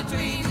love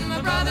between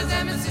my brothers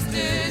and my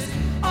sisters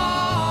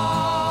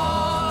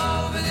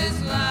all over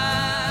this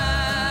land.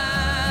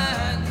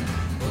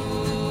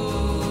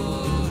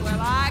 Ooh,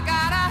 well, I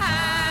got a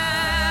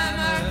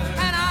hammer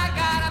and I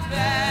got a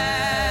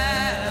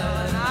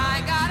bell and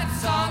I got a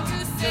song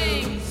to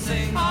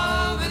sing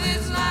all over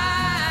this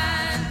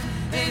land.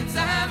 It's a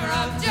hammer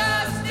of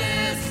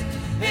justice,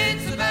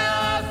 it's a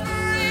bell of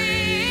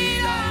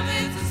freedom,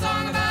 it's a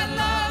song about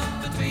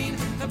love between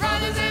the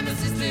brothers and the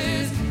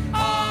sisters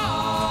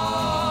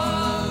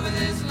all over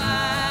this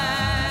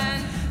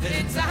land.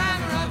 It's a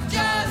hammer of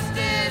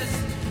justice,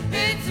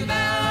 it's a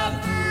bell of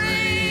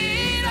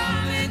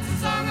freedom, it's a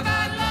song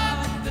about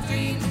love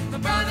between the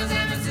brothers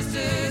and the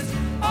sisters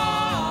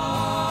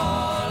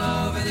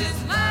all over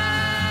this land.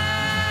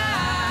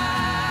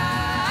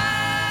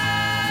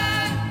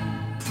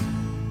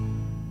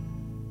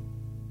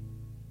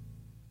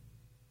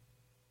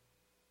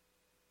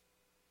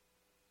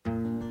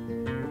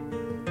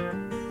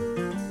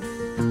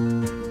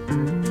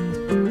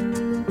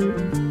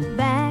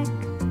 Back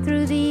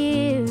through the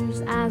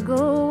years, I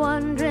go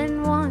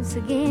wandering once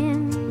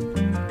again.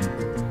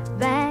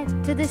 Back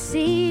to the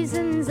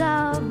seasons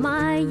of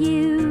my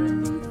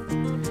youth.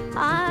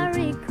 I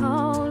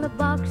recall a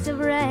box of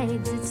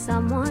rags that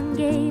someone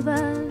gave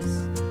us,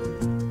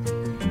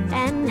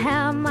 and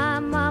how my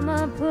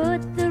mama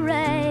put the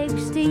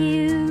rags to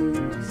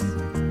use.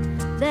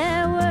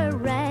 There were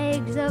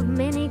rags of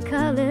many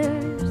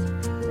colors,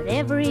 but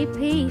every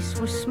piece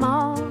was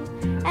small,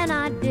 and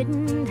I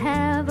didn't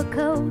have a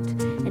coat,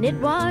 and it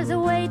was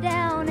away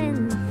down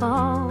in the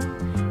fall.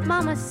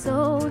 Mama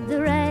sewed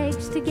the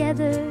rags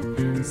together,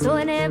 so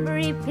in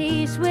every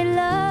piece with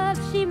love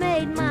she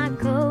made my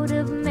coat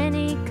of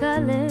many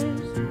colors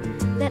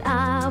that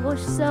I was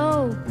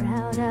so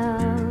proud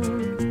of.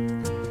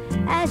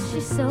 As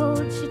she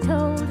sewed, she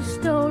told a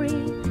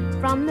story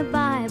from the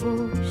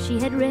Bible she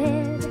had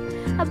read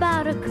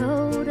about a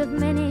coat of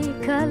many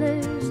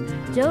colors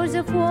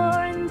Joseph wore,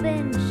 and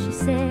then she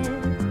said,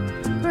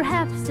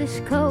 perhaps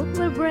this coat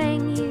will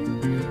bring you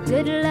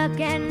good luck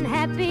and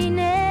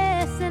happiness.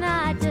 And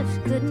I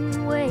just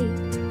couldn't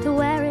wait to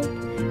wear it,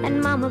 and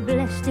Mama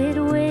blessed it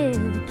with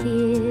a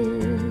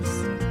kiss.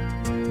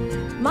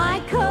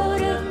 My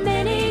coat of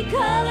many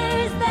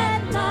colors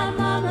that my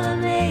mama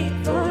made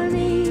for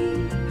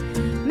me,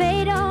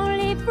 made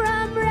only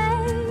from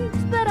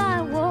rags, but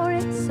I wore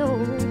it so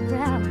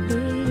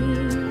proudly.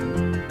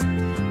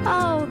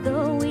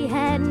 Although we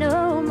had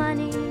no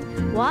money,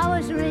 well, I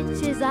was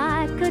rich as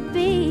I could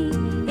be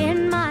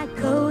in my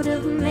coat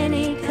of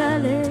many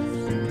colors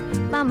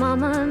my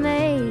mama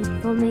made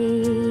for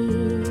me.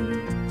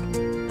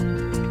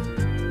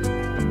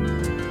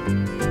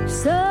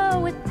 So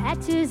with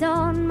patches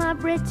on my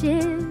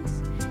breeches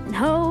and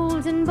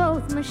holes in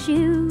both my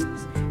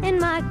shoes, in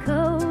my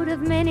coat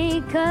of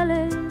many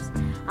colors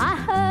I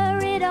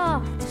hurried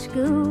off to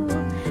school,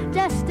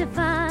 just to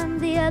find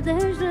the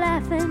others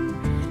laughing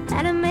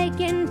and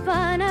making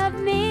fun of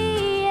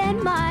me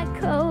in my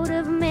coat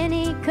of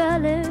many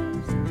colors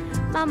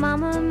my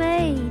mama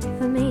made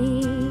for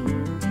me.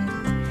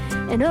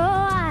 And oh,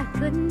 I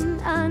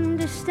couldn't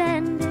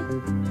understand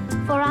it,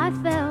 for I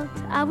felt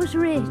I was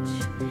rich,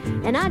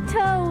 and I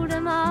told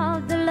them all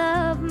the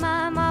love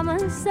my mama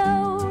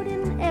sewed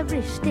in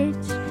every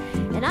stitch.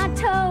 And I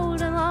told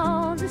them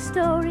all the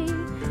story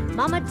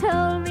Mama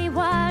told me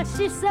while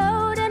she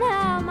sewed, and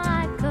how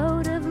my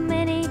coat of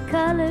many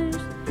colors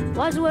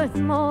was worth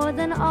more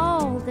than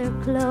all their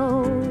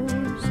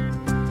clothes.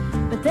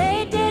 But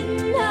they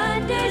didn't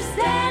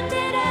understand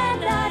it,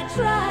 and I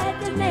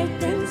tried to make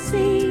them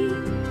see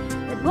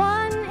that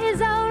one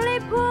is only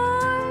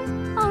poor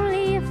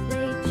only if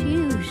they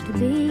choose to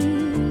be.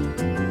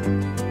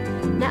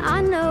 Now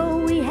I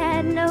know we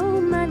had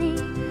no money,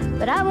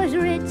 but I was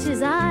rich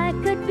as I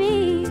could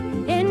be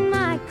in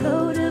my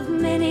coat of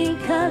many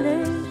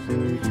colors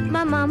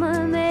my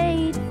mama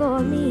made for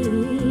me,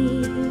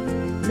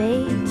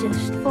 made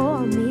just for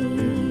me.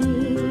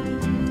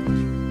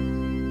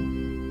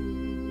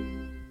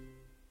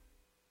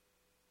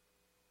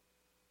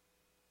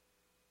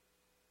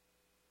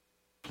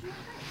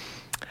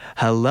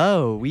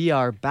 Hello, we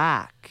are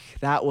back.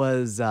 That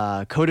was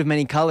Coat of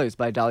Many Colors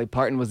by Dolly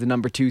Parton was the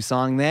number 2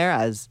 song there,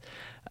 as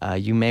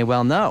you may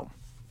well know.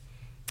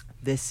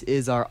 This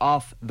is our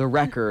Off the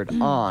Record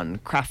on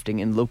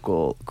Crafting and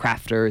Local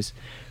Crafters.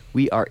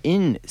 We are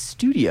in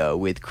studio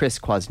with Chris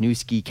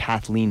Kwasniewski,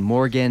 Kathleen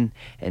Morgan,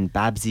 and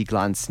Babsy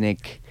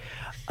Glansnick,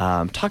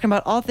 talking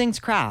about all things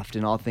craft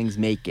and all things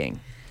making,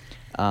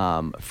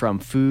 from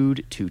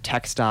food to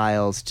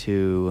textiles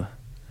to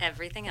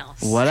everything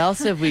else. What else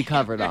have we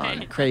covered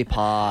on?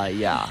 Craypaw,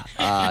 yeah.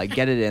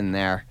 Get it in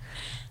there.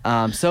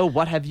 So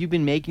what have you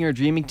been making or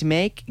dreaming to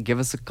make? Give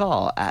us a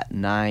call at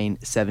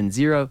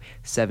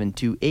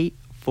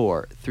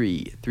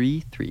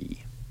 970-728-4333.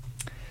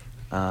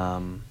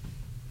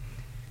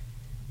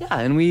 Yeah,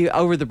 and we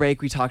over the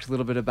break we talked a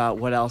little bit about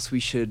what else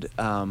we should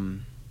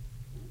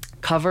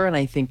cover, and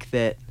I think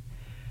that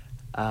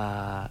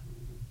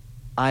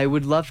I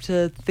would love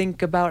to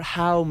think about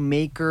how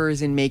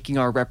makers in making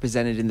are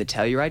represented in the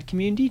Telluride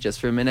community just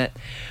for a minute,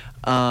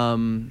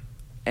 and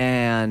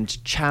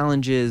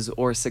challenges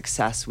or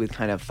success with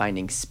kind of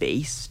finding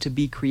space to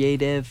be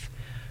creative,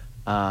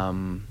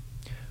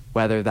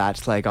 whether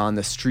that's like on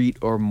the street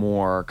or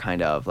more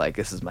kind of like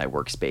this is my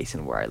workspace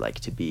and where I like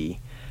to be.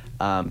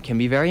 Can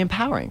be very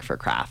empowering for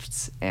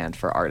crafts and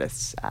for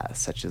artists,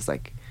 such as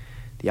like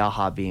the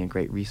AHA being a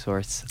great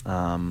resource.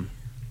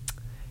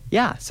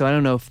 Yeah, so I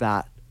don't know if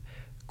that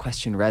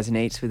question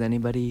resonates with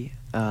anybody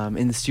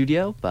in the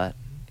studio, but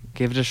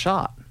give it a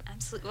shot.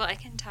 Absolutely. Well, I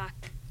can talk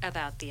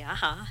about the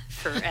AHA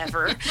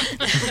forever.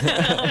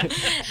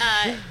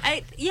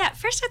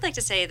 First I'd like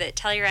to say that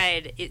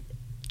Telluride it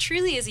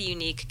truly is a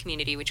unique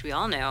community, which we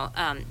all know,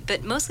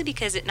 but mostly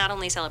because it not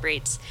only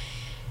celebrates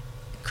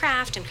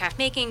craft and craft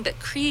making, but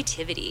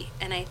creativity.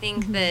 And I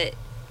think that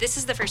this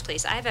is the first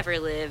place I've ever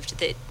lived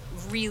that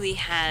really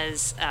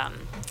has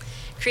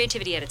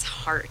creativity at its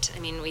heart. I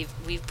mean,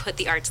 we've put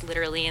the arts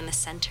literally in the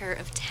center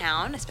of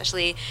town,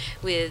 especially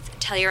with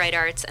Telluride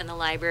Arts and the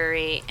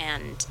library,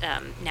 and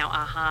now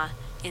AHA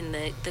in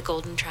the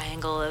golden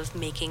triangle of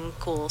making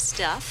cool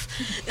stuff.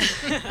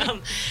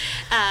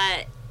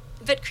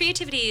 But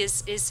creativity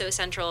is so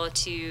central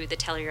to the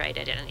Telluride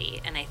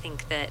identity, and I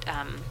think that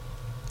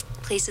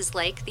places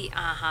like the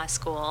AHA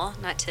School,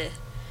 not to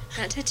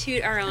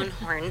toot our own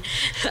horn.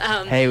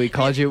 Hey, we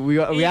called you.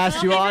 We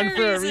asked you on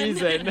for a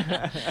reason.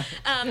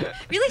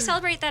 Really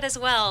celebrate that as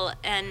well,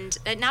 and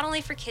not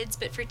only for kids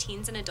but for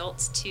teens and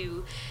adults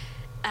too.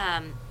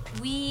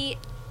 We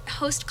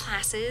host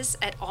classes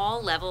at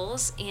all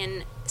levels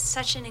in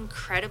such an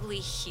incredibly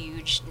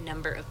huge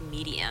number of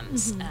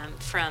mediums,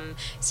 from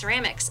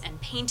ceramics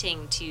and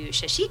painting to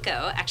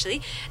shashiko,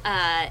 actually,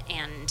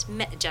 and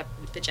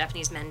the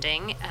Japanese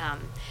mending.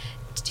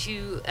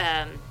 To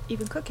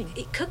even cooking.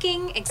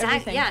 Cooking, exactly.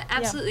 Everything. Yeah,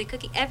 absolutely.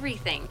 Cooking,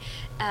 everything.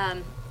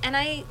 And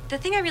the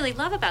thing I really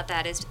love about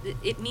that is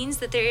it means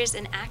that there is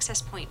an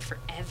access point for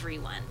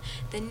everyone.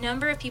 The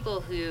number of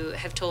people who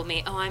have told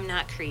me, oh, I'm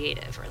not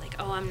creative, or like,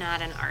 oh, I'm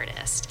not an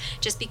artist,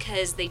 just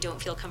because they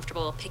don't feel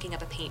comfortable picking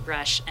up a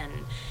paintbrush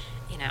and,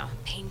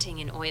 painting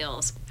in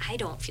oils. I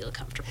don't feel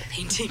comfortable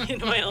painting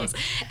in oils.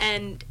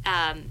 And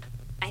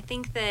I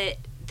think that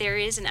there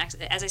is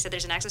as I said,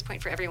 there's an access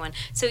point for everyone.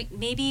 So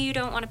maybe you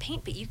don't want to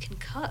paint, but you can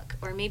cook,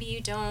 or maybe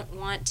you don't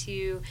want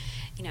to,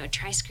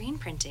 try screen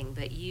printing,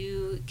 but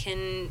you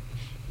can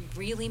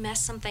really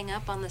mess something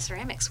up on the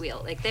ceramics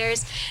wheel. Like there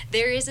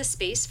is a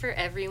space for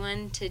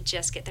everyone to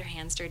just get their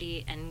hands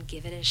dirty and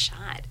give it a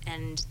shot.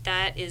 And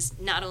that is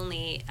not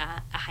only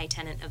a high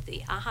tenet of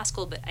the AHA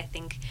School, but I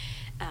think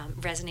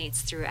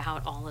resonates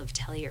throughout all of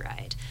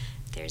Telluride.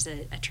 There's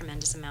a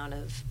tremendous amount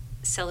of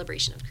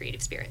celebration of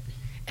creative spirit.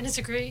 And it's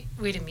a great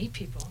way to meet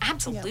people.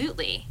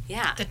 Absolutely,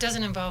 yeah. That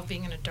doesn't involve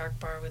being in a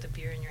dark bar with a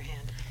beer in your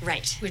hand.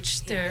 Right.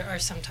 Which there are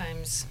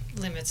sometimes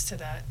limits to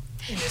that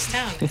in this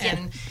town.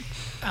 And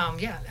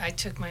I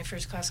took my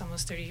first class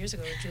almost 30 years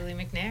ago with Julie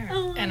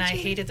McNair. And I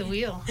hated the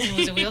wheel. And it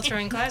was a wheel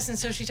throwing class, and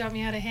so she taught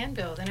me how to hand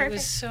build. And It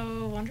was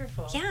so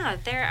wonderful. Yeah,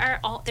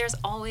 there's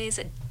always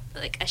a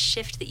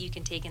shift that you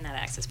can take in that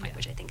access point,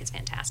 which I think is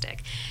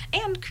fantastic.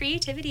 And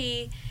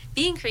creativity,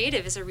 being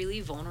creative is a really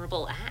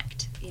vulnerable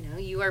act.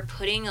 You are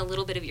putting a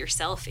little bit of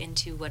yourself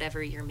into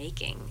whatever you're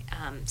making.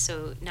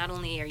 So not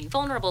only are you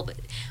vulnerable, but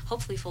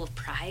hopefully full of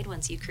pride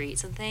once you create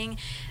something.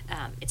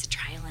 It's a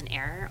trial and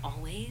error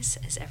always,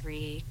 as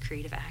every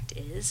creative act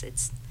is.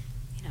 It's,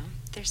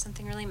 there's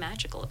something really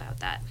magical about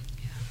that.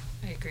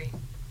 Yeah, I agree.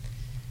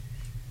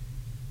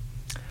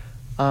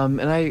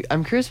 And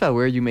I'm curious about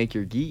where you make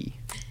your ghee.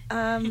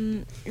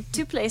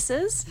 Two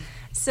places.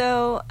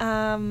 So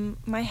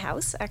my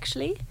house,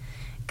 actually,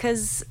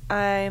 because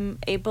I'm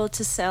able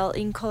to sell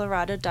in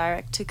Colorado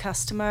direct to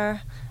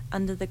customer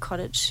under the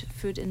cottage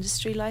food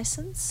industry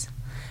license.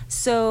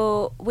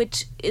 So,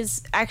 which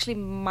is actually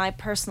my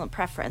personal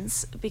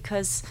preference,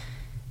 because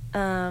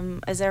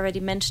as I already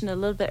mentioned a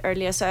little bit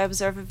earlier, so I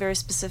observe a very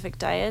specific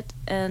diet,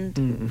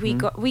 and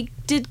we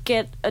did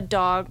get a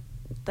dog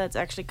that's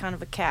actually kind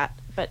of a cat,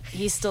 but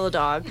he's still a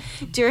dog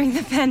during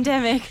the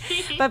pandemic.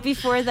 But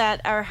before that,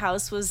 our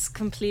house was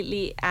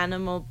completely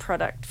animal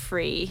product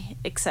free,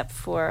 except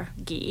for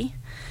ghee,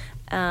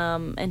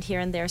 and here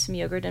and there some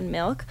yogurt and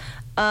milk.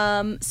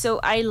 So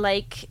I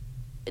like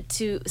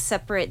to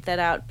separate that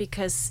out,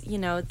 because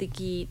the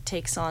ghee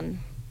takes on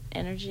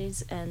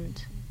energies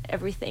and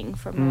everything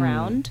from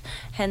around.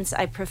 Hence,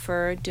 I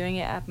prefer doing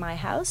it at my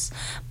house.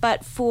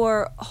 But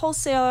for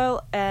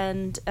wholesale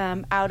and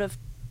out of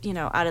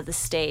out of the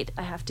state.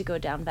 I have to go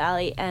down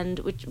valley, and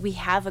we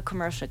have a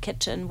commercial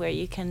kitchen where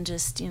you can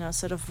just,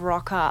 sort of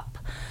rock up.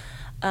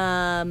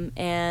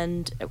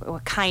 Or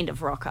kind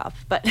of rock up,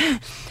 but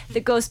the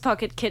Ghost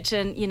Pocket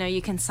Kitchen,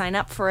 you can sign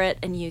up for it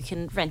and you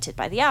can rent it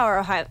by the hour,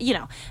 or have,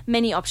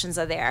 many options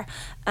are there.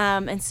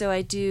 And so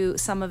I do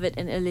some of it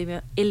in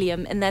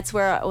Ilium, and that's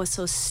where I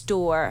also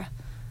store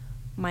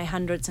my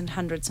hundreds and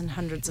hundreds and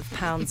hundreds of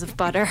pounds of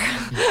butter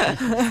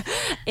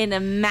in a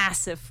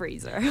massive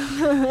freezer.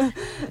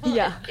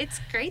 Well, it's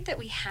great that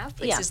we have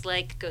places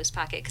like Ghost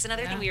Pocket, because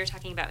another thing we were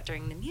talking about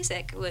during the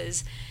music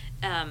was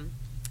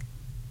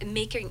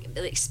making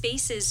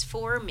spaces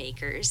for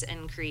makers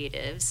and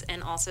creatives,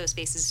 and also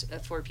spaces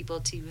for people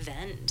to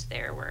vend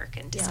their work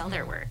and to sell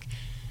their work.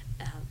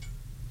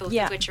 Both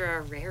of which are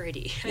a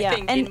rarity, I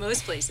think, in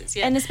most places.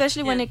 Yeah. And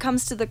especially when it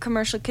comes to the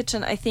commercial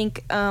kitchen, I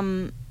think,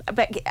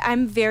 but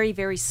I'm very,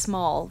 very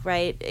small,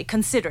 right,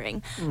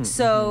 considering.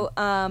 So,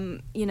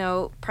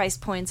 price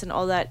points and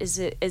all that is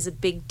a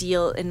big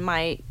deal in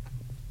my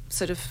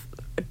sort of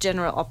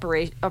general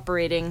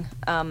operating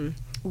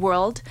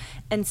world.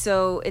 And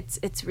so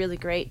it's really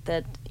great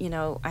that,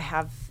 I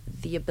have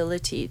the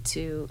ability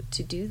to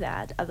do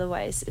that.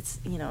 Otherwise, it's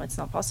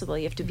not possible.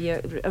 You have to be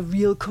a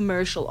real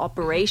commercial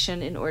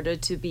operation in order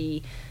to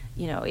be,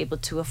 able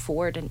to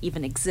afford and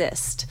even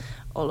exist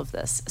all of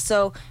this.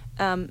 So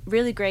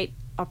really great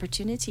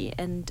opportunity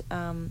and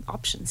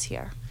options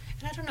here.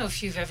 And I don't know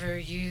if you've ever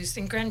used,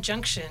 in Grand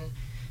Junction,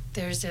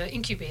 there's an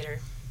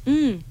incubator.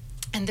 And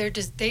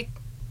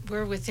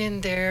we're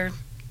within their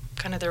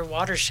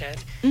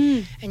watershed.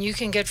 And you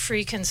can get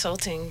free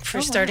consulting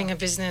for starting a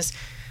business.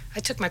 I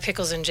took my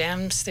pickles and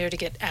jams there to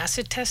get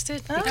acid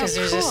tested, because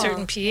there's a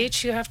certain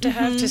pH you have to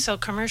have to sell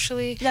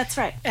commercially. That's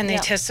right. And they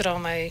tested all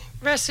my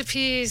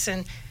recipes,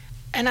 and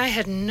I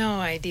had no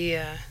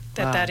idea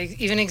that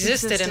even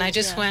existed. And I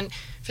just went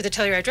for the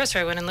Telluride Dresser.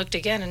 I went and looked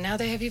again, and now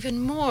they have even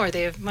more.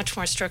 They have much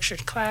more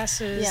structured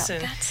classes. Yeah,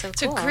 and that's so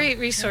it's cool. a great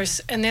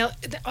resource. And they'll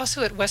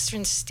also at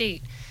Western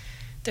State,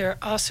 there are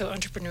also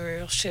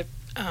entrepreneurship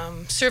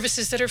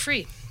services that are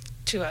free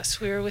to us.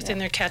 We were within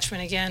their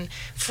catchment again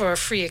for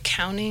free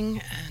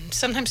accounting, and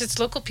sometimes it's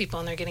local people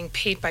and they're getting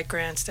paid by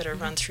grants that are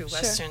run through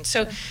Western.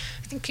 So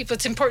I think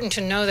it's important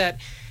to know that.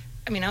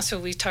 I mean, also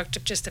we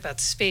talked just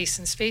about space,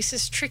 and space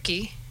is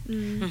tricky.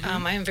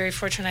 I am very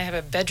fortunate. I have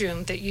a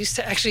bedroom that used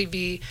to actually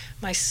be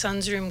my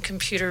son's room,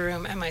 computer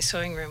room, and my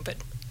sewing room, but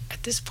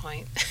at this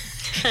point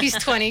he's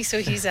 20,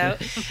 so he's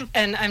out,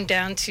 and I'm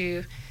down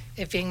to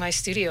it being my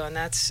studio, and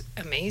that's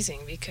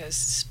amazing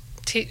because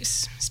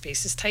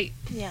space is tight.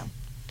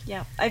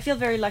 Yeah, I feel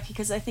very lucky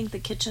because I think the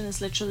kitchen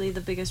is literally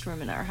the biggest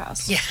room in our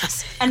house.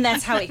 Yes. And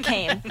that's how it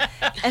came.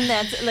 And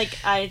that's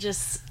I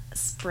just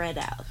spread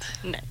out.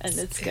 Nice. And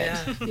it's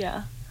good.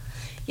 Yeah.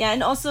 Yeah,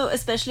 and also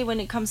especially when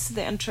it comes to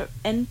the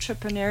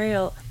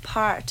entrepreneurial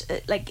part,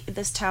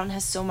 this town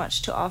has so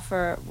much to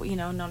offer,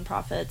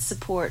 nonprofit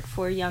support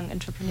for young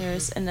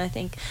entrepreneurs, and I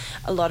think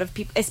a lot of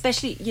people,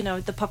 especially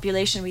the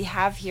population we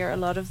have here, a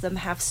lot of them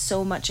have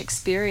so much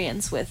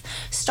experience with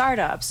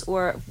startups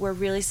or were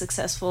really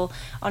successful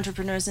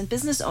entrepreneurs and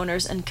business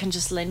owners, and can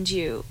just lend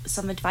you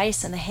some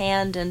advice and a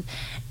hand, and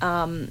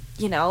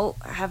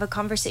have a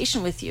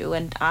conversation with you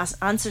and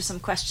answer some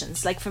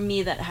questions. Like for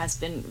me, that has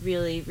been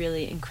really,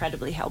 really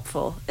incredibly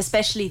helpful,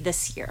 especially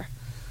this year,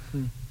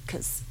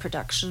 because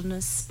production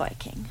is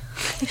spiking.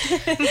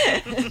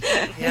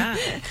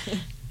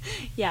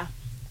 Yeah.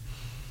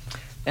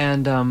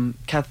 And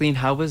Kathleen,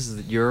 how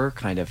was your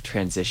kind of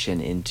transition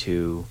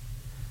into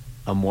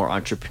a more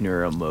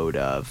entrepreneurial mode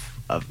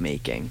of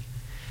making?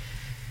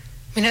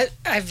 I mean,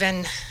 I've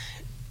been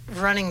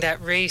running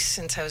that race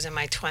since I was in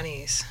my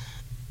 20s,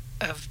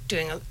 of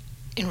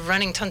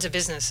running tons of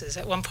businesses.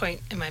 At one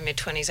point in my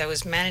mid-20s, I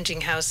was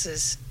managing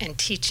houses and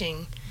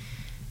teaching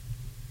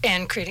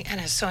and creating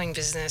and a sewing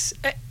business,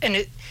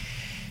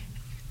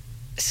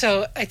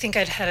 so I think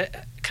I'd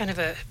had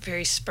a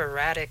very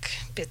sporadic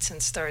bits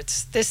and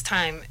starts. This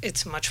time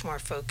it's much more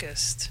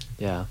focused.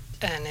 Yeah.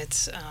 And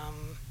it's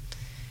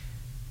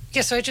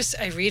so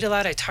I read a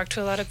lot, I talk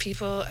to a lot of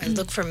people, I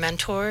look for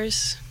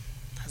mentors,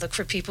 I look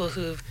for people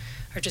who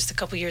are just a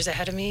couple years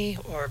ahead of me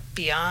or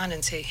beyond,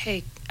 and say,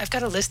 hey, I've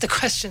got a list of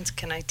questions,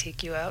 can I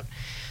take you out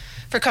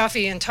for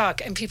coffee and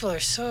talk? And people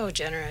are so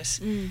generous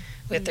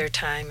with their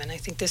time, and I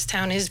think this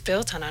town is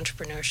built on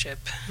entrepreneurship.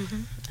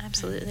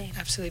 Absolutely.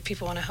 Absolutely,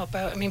 people want to help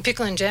out. I mean,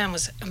 Pickle and Jam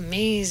was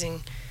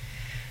amazing.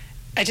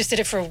 I just did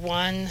it for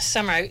one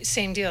summer.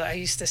 Same deal. I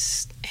used to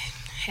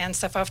hand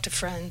stuff off to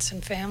friends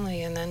and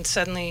family, and then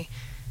suddenly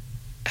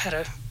had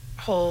a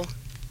whole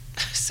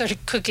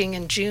started cooking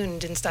in June,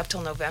 didn't stop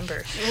till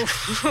November.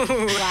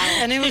 Wow.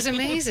 And it was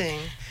amazing.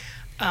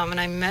 And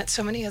I met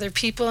so many other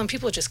people, and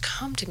people would just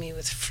come to me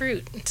with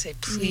fruit and say,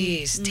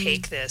 please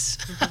take this.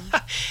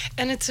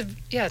 And it's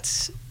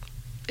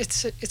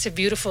a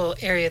beautiful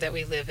area that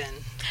we live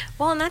in.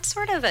 Well, and that's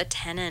sort of a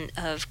tenet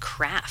of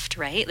craft,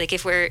 right? Like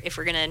if we're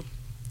gonna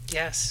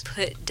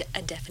put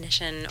a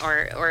definition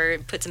or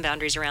put some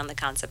boundaries around the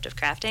concept of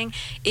crafting,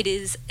 it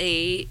is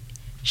a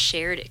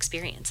shared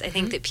experience. I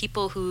think that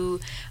people who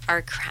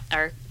are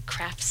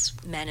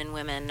craftsmen and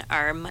women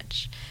are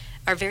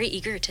very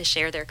eager to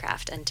share their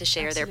craft and to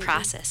share their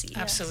process.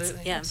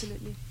 Absolutely. Yeah.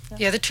 Absolutely.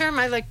 Yeah, the term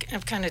I'm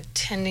kind of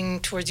tending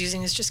towards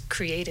using is just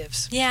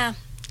creatives. Yeah.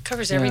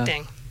 Covers Yeah.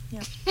 everything.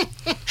 Yeah.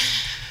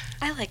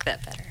 I like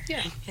that better.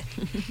 Yeah.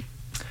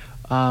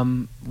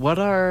 What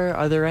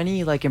are there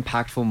any like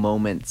impactful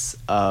moments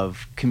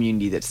of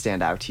community that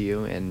stand out to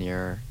you in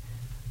your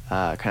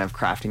kind of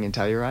crafting and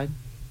Telluride?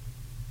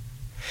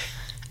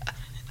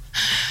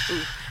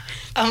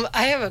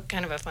 I have a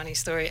kind of a funny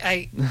story.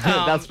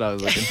 That's what I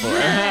was looking for.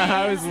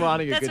 I was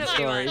wanting a That's good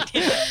what we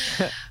story.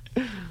 want.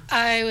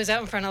 I was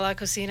out in front of La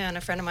Cocina, and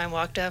a friend of mine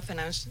walked up,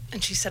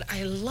 and she said,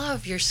 "I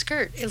love your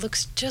skirt. It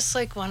looks just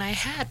like one I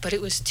had, but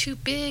it was too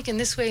big in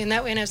this way and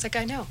that way." And I was like,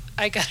 "I know.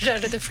 I got it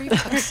out of the free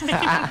box,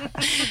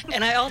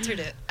 and I altered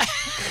it,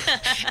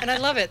 and I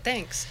love it.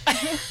 Thanks."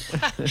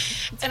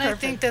 And I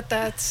think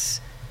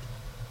that's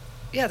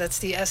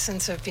the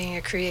essence of being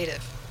a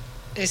creative,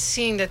 is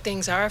seeing that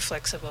things are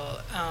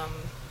flexible. I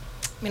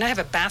mean, I have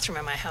a bathroom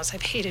in my house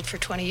I've hated for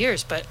 20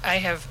 years, but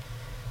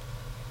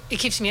it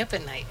keeps me up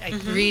at night. I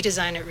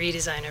redesign it.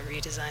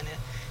 And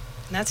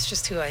that's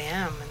just who I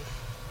am. And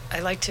I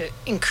like to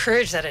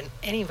encourage that in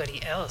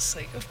anybody else.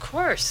 Like, of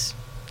course.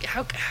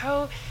 How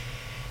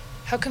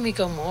can we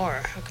go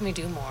more? How can we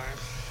do more?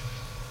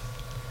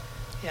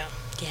 Yeah.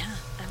 Yeah,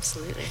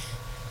 absolutely.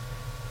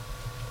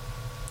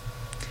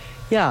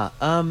 Yeah,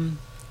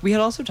 we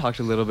had also talked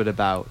a little bit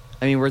about,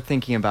 I mean, we're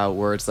thinking about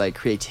words like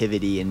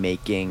creativity and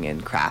making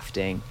and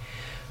crafting,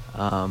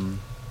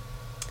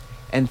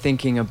 and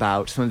thinking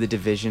about some of the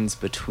divisions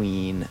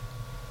between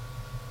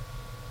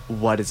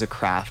what is a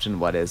craft and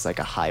what is like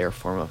a higher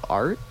form of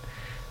art.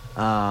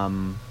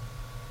 I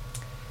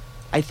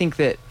think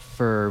that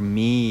for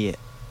me,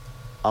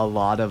 a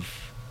lot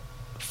of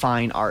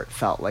fine art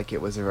felt like it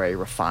was a very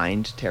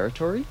refined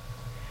territory.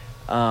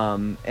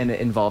 And it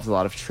involves a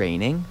lot of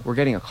training. We're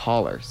getting a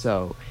caller,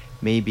 so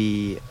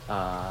maybe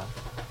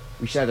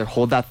we should either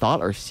hold that thought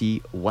or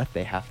see what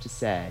they have to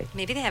say.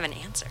 Maybe they have an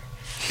answer.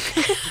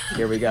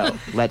 Here we go.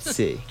 Let's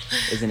see.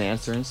 Is an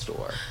answer in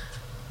store?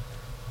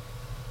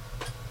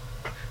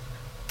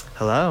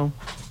 Hello?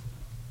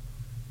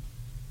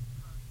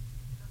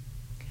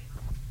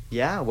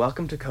 Yeah,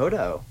 welcome to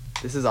Kodo.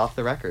 This is Off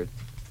the Record.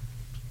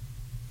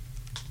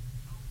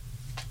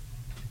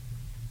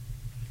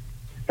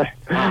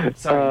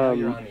 Sorry,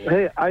 you're on the air.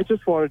 Hey, I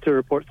just wanted to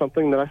report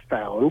something that I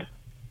found.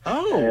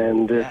 Oh,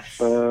 And yes.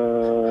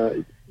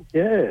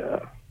 yeah,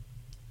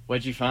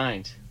 What'd you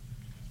find?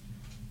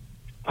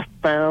 I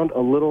found a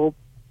little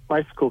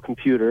bicycle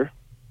computer.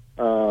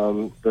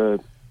 The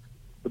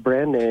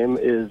brand name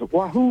is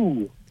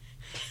Wahoo.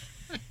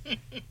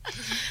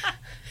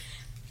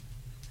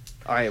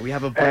 All right, we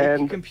have a bike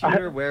And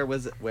computer. Where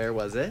was it? It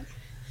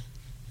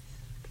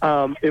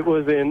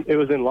was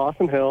in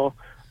Lawson Hill,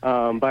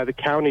 by the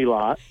county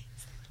lot,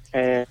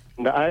 and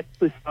I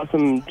actually saw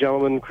some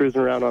gentlemen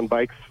cruising around on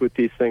bikes with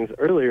these things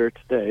earlier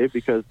today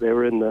because they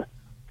were in the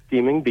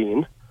Steaming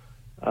Bean,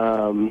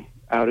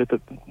 out at the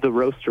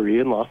roastery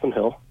in Lawson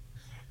Hill,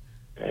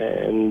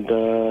 and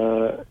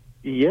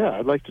yeah,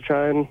 I'd like to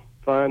try and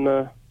find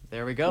the.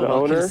 There we go. the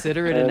Well, owner,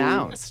 consider it and,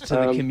 announced to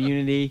the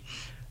community.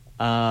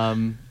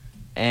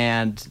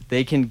 And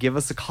they can give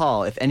us a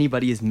call if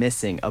anybody is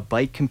missing a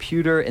bike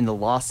computer in the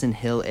Lawson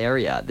Hill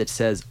area that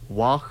says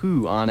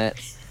Wahoo on it.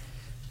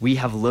 We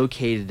have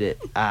located it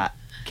at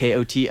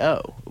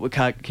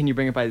KOTO. Can you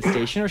bring it by the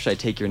station, or should I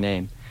take your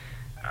name?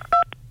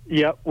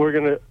 Yep,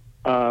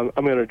 I'm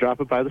gonna drop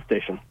it by the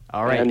station.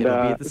 All right, and,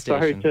 it'll be at the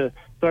station.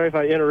 Sorry if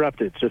I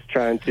interrupted. Just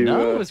trying to.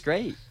 No, it was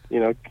great.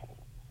 Get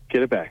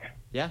it back.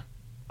 Yeah.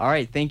 All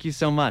right. Thank you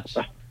so much.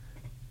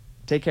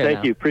 Take care. Thank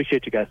now. you.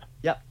 Appreciate you guys.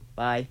 Yep.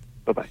 Bye.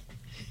 Bye-bye.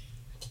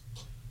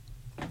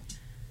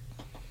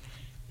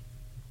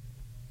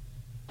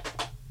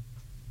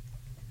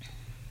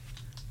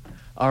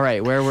 All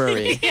right. Where were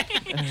we?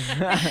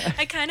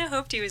 I kind of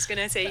hoped he was going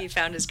to say he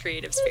found his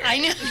creative spirit. I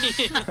know.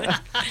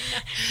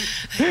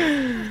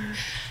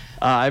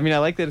 I mean, I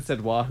like that it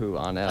said Wahoo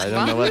on it. I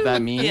don't know what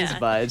that means, Yeah.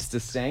 but it's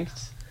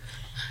distinct.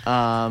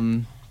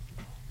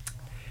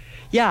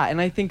 Yeah,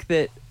 and I think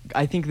that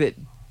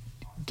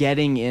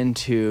getting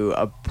into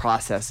a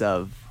process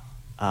of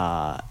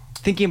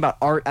thinking about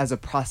art as a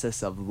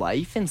process of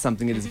life and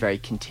something that is very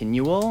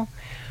continual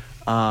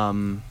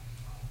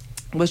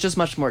was just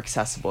much more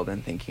accessible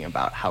than thinking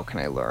about how can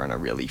I learn a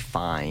really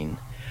fine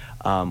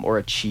or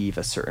achieve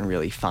a certain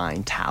really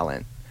fine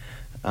talent.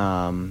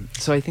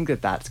 So I think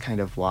that that's kind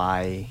of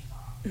why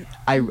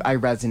I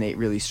resonate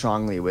really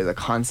strongly with a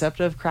concept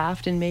of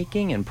craft and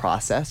making and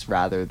process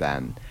rather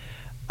than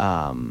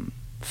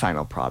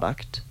final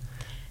product.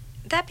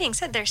 That being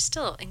said, there's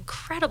still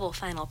incredible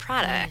final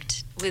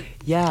product with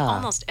Yeah.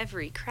 almost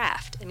every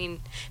craft. I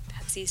mean,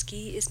 Babsy's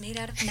gi is made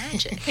out of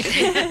magic.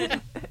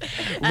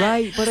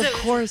 Right, but so-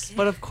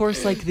 of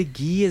course, like the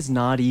gi is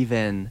not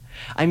even.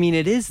 I mean,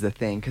 it is the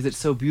thing because it's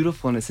so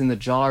beautiful and it's in the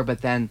jar.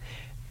 But then,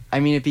 I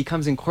mean, it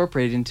becomes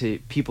incorporated into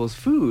people's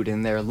food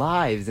and their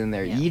lives and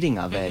their eating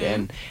of it,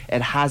 and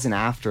it has an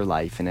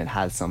afterlife, and it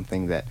has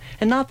something that,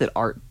 and not that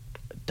art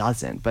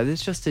doesn't, but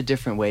it's just a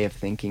different way of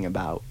thinking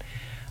about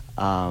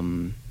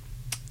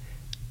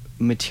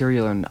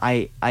material. And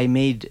I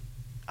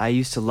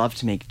used to love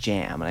to make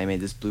jam, and I made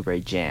this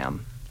blueberry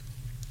jam,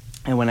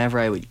 and whenever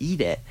I would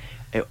eat it,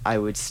 I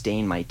would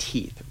stain my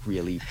teeth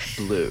really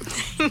blue.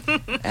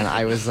 And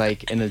I was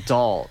like an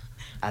adult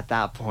at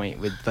that point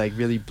with like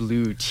really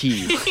blue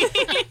teeth.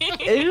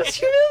 It was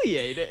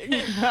humiliating.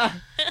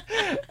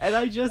 And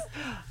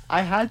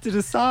I had to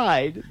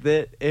decide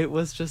that it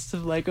was just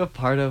like a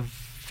part of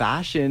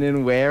fashion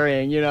and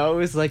wearing, it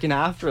was like an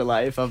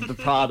afterlife of the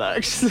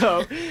product.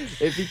 So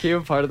it became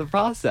a part of the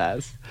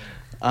process.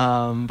 But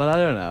I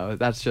don't know.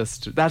 That's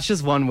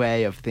just one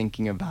way of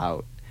thinking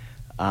about.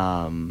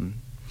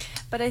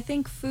 But I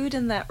think food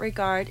in that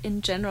regard,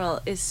 in general,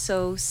 is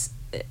so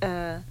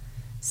a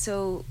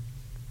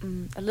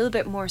little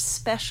bit more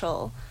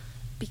special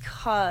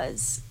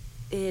because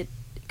it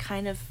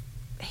kind of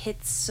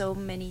hits so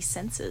many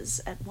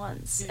senses at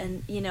once,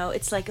 and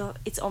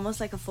it's almost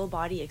like a full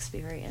body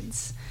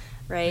experience,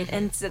 right?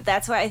 And so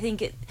that's why I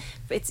think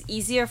it's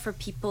easier for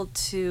people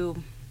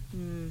to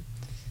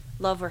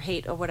love or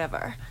hate or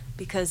whatever,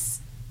 because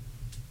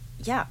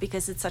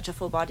it's such a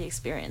full body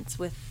experience.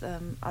 With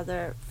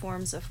other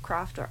forms of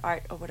craft or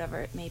art or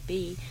whatever it may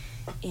be,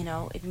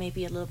 it may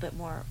be a little bit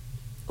more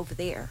over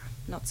there,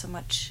 not so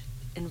much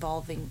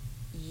involving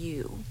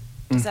you.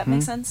 Does that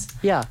make sense?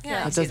 Yeah,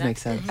 Yeah, I that see does that. make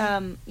sense.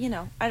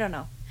 I don't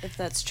know if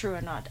that's true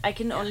or not. I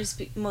can only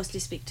mostly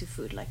speak to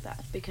food like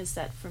that, because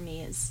that for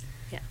me is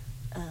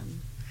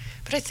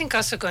But I think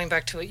also going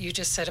back to what you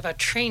just said about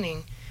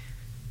training,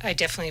 I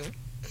definitely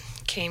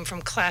came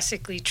from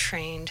classically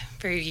trained,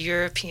 very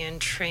European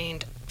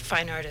trained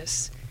fine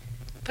artists.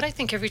 But I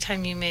think every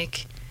time you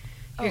make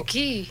your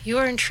ghee, you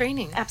are in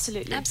training.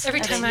 Absolutely.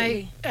 Every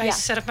time I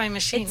set up my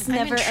machine, it's I'm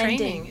never in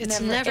training. ending. It's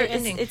never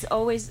ending. It's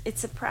always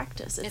a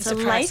practice. It's a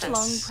process.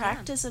 lifelong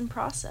practice and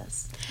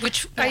process.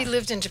 Which I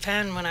lived in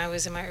Japan when I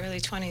was in my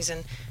early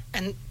 20s,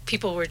 and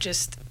people were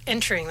just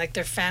entering like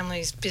their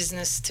family's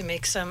business to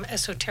make some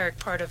esoteric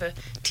part of a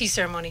tea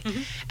ceremony,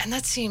 and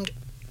that seemed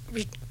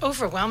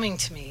overwhelming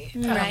to me.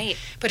 Right.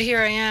 But here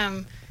I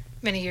am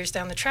many years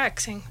down the track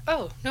saying,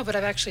 oh, no, but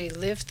I've actually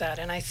lived that.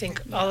 And I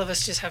think all of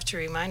us just have to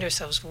remind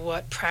ourselves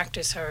what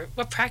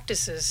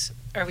practices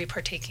are we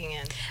partaking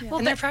in? Well,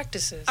 and their but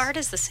practices. Art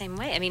is the same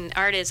way. I mean,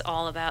 art is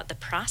all about the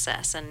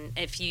process, and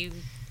if you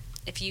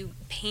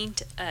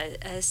paint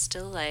a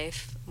still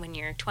life when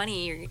you're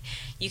 20,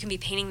 you can be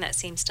painting that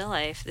same still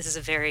life. This is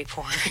a very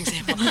poor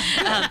example.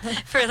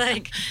 For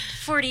like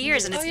 40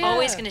 years, and it's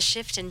always going to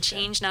shift and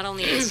change, not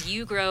only as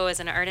you grow as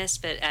an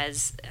artist, but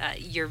as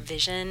your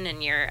vision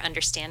and your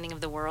understanding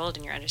of the world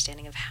and your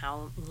understanding of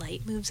how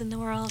light moves in the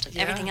world and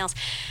everything else.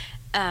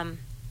 The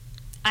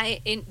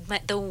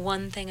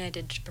one thing I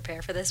did to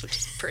prepare for this, which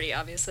is pretty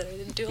obvious that I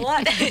didn't do a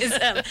lot, is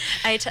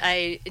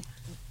I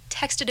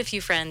texted a few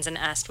friends and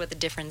asked what the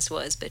difference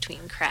was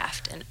between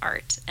craft and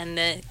art. And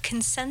the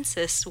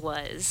consensus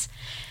was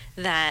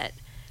that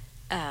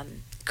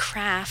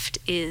craft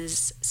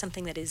is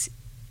something that is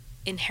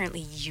inherently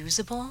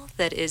usable,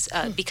 that is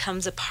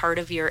becomes a part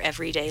of your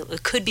everyday,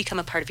 it could become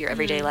a part of your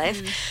everyday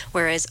life,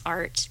 whereas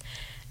art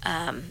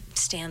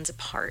stands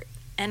apart.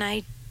 And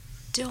I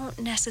don't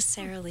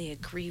necessarily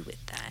agree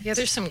with that. Yeah,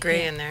 there's some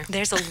gray in there.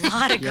 There's a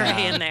lot of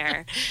gray in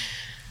there.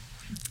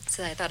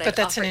 So I thought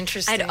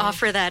I'd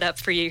offer that up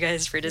for you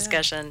guys for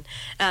discussion.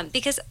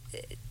 Because,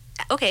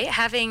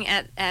 having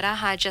at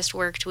AHA just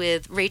worked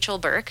with Rachel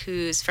Burke,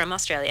 who's from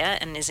Australia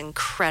and is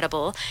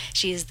incredible.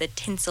 She is the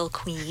tinsel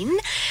queen.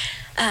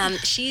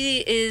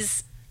 She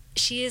is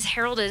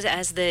heralded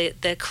as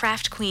the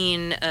craft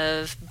queen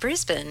of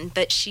Brisbane,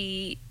 but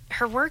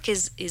her work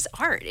is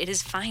art. It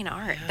is fine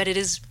art, but it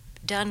is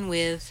done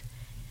with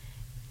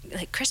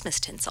like Christmas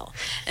tinsel,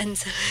 and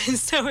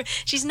so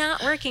she's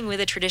not working with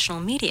a traditional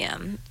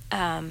medium,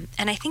 and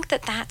I think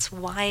that's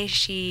why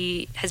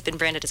she has been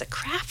branded as a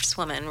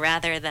craftswoman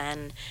rather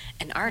than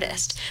an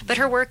artist. But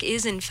her work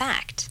is in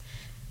fact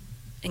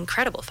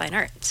incredible fine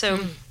art.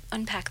 So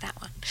unpack that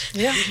one.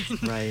 Yeah.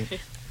 Right.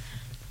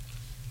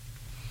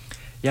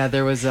 Yeah,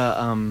 there was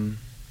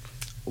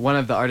one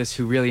of the artists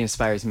who really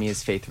inspires me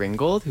is Faith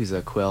Ringgold, who's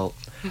a quilt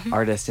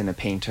artist and a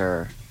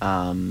painter.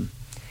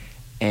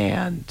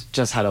 And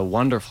just had a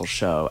wonderful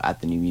show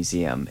at the New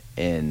Museum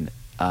in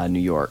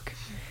New York.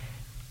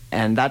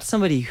 And that's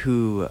somebody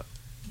who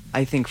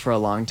I think for a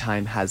long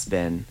time has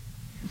been,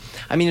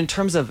 I mean, in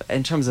terms of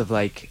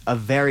like a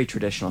very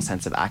traditional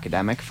sense of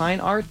academic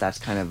fine art, that's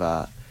kind of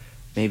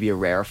maybe a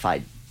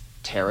rarefied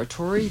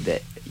territory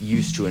that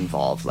used to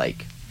involve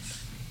like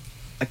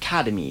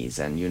academies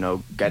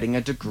and, getting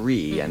a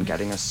degree and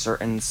getting a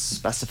certain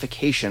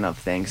specification of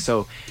things.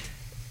 So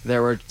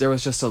there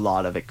was just a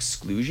lot of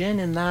exclusion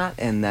in that,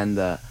 and then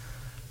the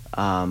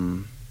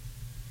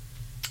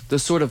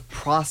sort of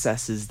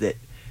processes that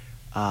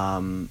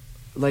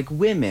like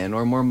women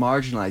or more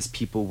marginalized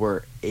people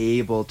were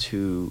able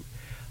to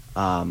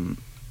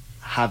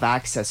have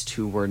access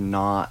to were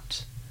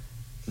not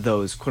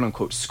those quote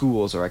unquote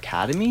schools or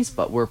academies,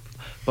 but were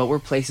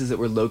places that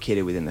were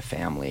located within the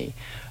family.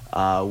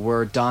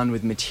 Were done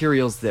with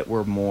materials that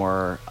were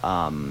more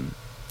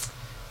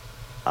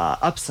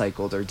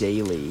upcycled or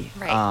daily.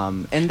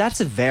 Right. And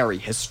that's a very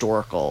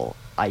historical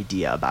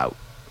idea about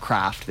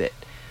craft that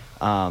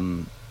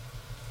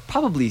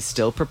probably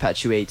still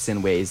perpetuates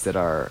in ways that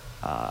are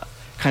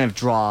kind of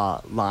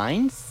draw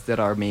lines that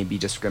are maybe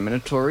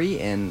discriminatory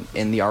in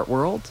the art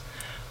world.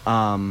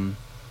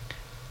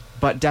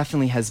 But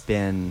definitely has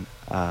been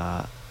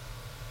a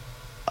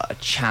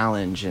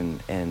challenge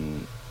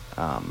in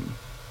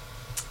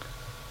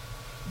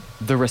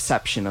the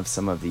reception of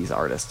some of these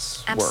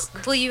artists'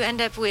 work. Well, you end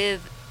up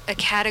with a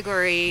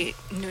category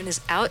known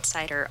as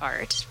outsider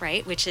art,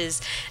 right? Which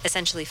is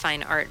essentially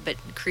fine art, but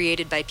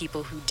created by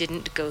people who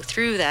didn't go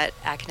through that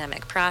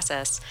academic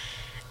process.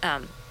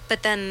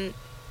 But then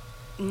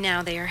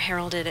now they are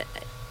heralded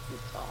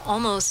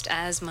almost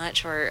as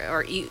much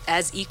or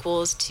as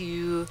equals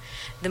to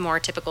the more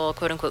typical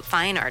quote-unquote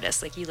fine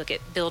artists. Like you look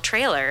at Bill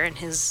Traylor and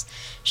his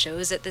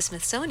shows at the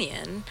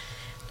Smithsonian,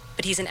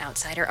 but he's an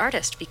outsider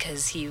artist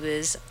because he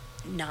was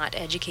not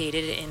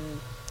educated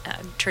in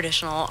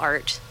traditional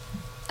art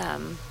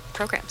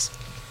programs.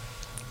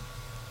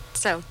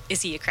 So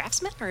is he a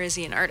craftsman or is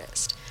he an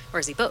artist? Or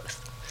is he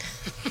both?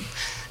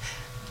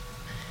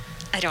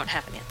 I don't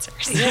have an answer.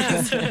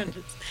 Yeah.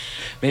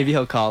 Maybe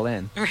he'll call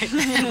in. Right.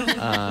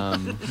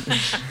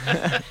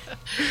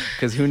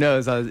 Because who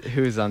knows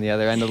who's on the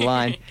other end of the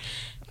line.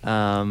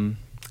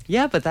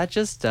 Yeah, but that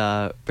just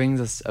brings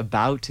us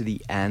about to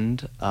the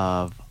end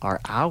of our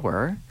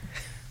hour.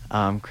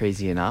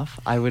 Crazy enough.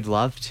 I would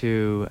love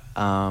to,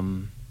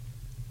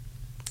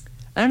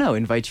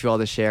 invite you all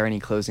to share any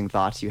closing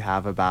thoughts you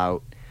have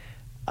about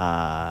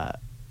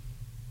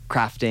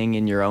crafting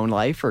in your own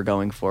life or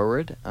going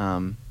forward.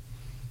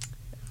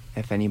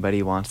 If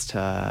anybody wants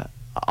to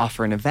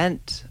offer an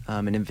event,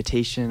 an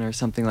invitation or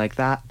something like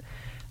that.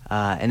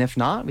 And if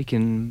not, we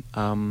can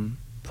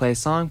play a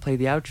song, play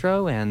the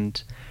outro,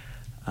 and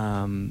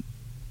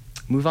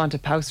move on to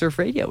Pow Surf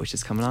Radio, which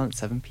is coming on at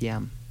 7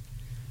 p.m.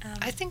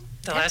 I think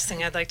the last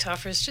thing I'd like to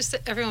offer is just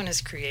that everyone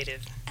is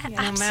creative. No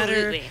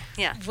Absolutely.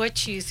 matter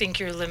what you think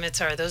your limits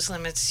are, those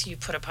limits you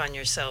put upon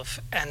yourself,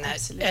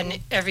 and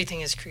everything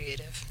is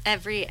creative.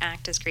 Every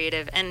act is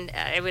creative. And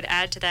I would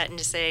add to that and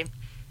just say,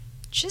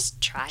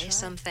 just try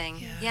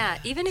something. Yeah,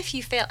 even if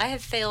you fail. I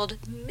have failed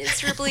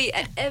miserably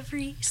at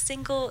every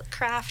single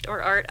craft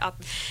or art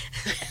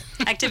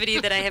activity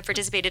that I have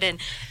participated in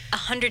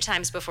 100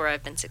 times before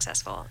I've been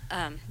successful.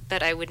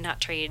 But I would not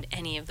trade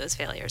any of those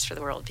failures for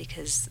the world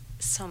because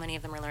so many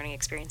of them are learning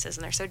experiences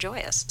and they're so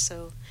joyous.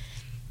 So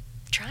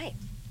try it.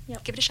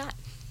 Yep. Give it a shot.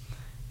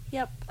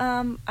 Yep.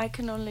 I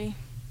can only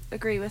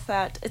agree with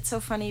that. It's so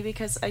funny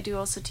because I do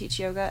also teach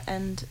yoga,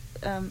 and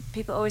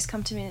people always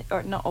come to me,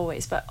 or not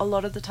always, but a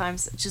lot of the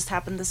times, it just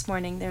happened this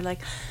morning, they're like,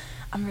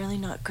 I'm really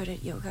not good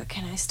at yoga,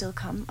 can I still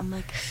come? I'm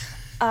like,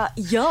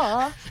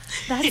 yeah,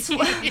 that's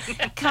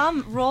what,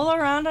 come, roll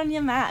around on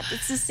your mat.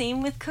 It's the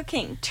same with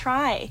cooking.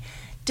 Try.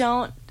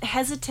 Don't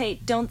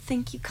hesitate. Don't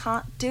think you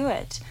can't do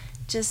it.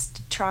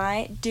 Just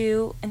try,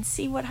 do, and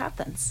see what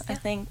happens, I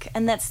think.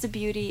 And that's the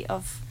beauty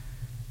of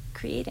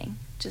creating.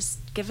 Just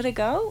give it a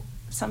go.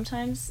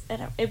 Sometimes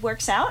it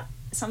works out,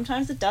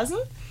 sometimes it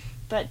doesn't,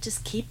 but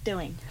just keep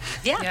doing.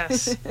 Yeah.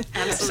 Yes.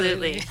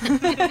 Absolutely.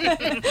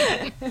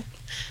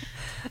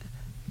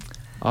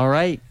 All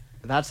right.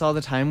 That's all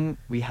the time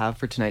we have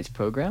for tonight's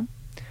program.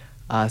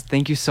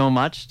 Thank you so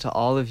much to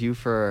all of you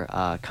for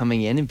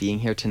coming in and being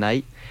here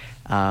tonight.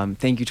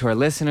 Thank you to our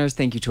listeners.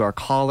 Thank you to our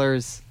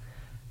callers.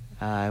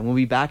 We'll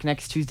be back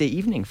next Tuesday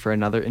evening for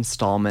another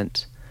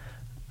installment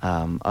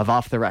of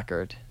Off the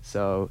Record.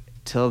 So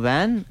till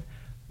then,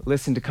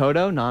 listen to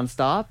Kodo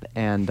nonstop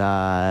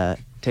and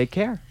take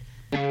care.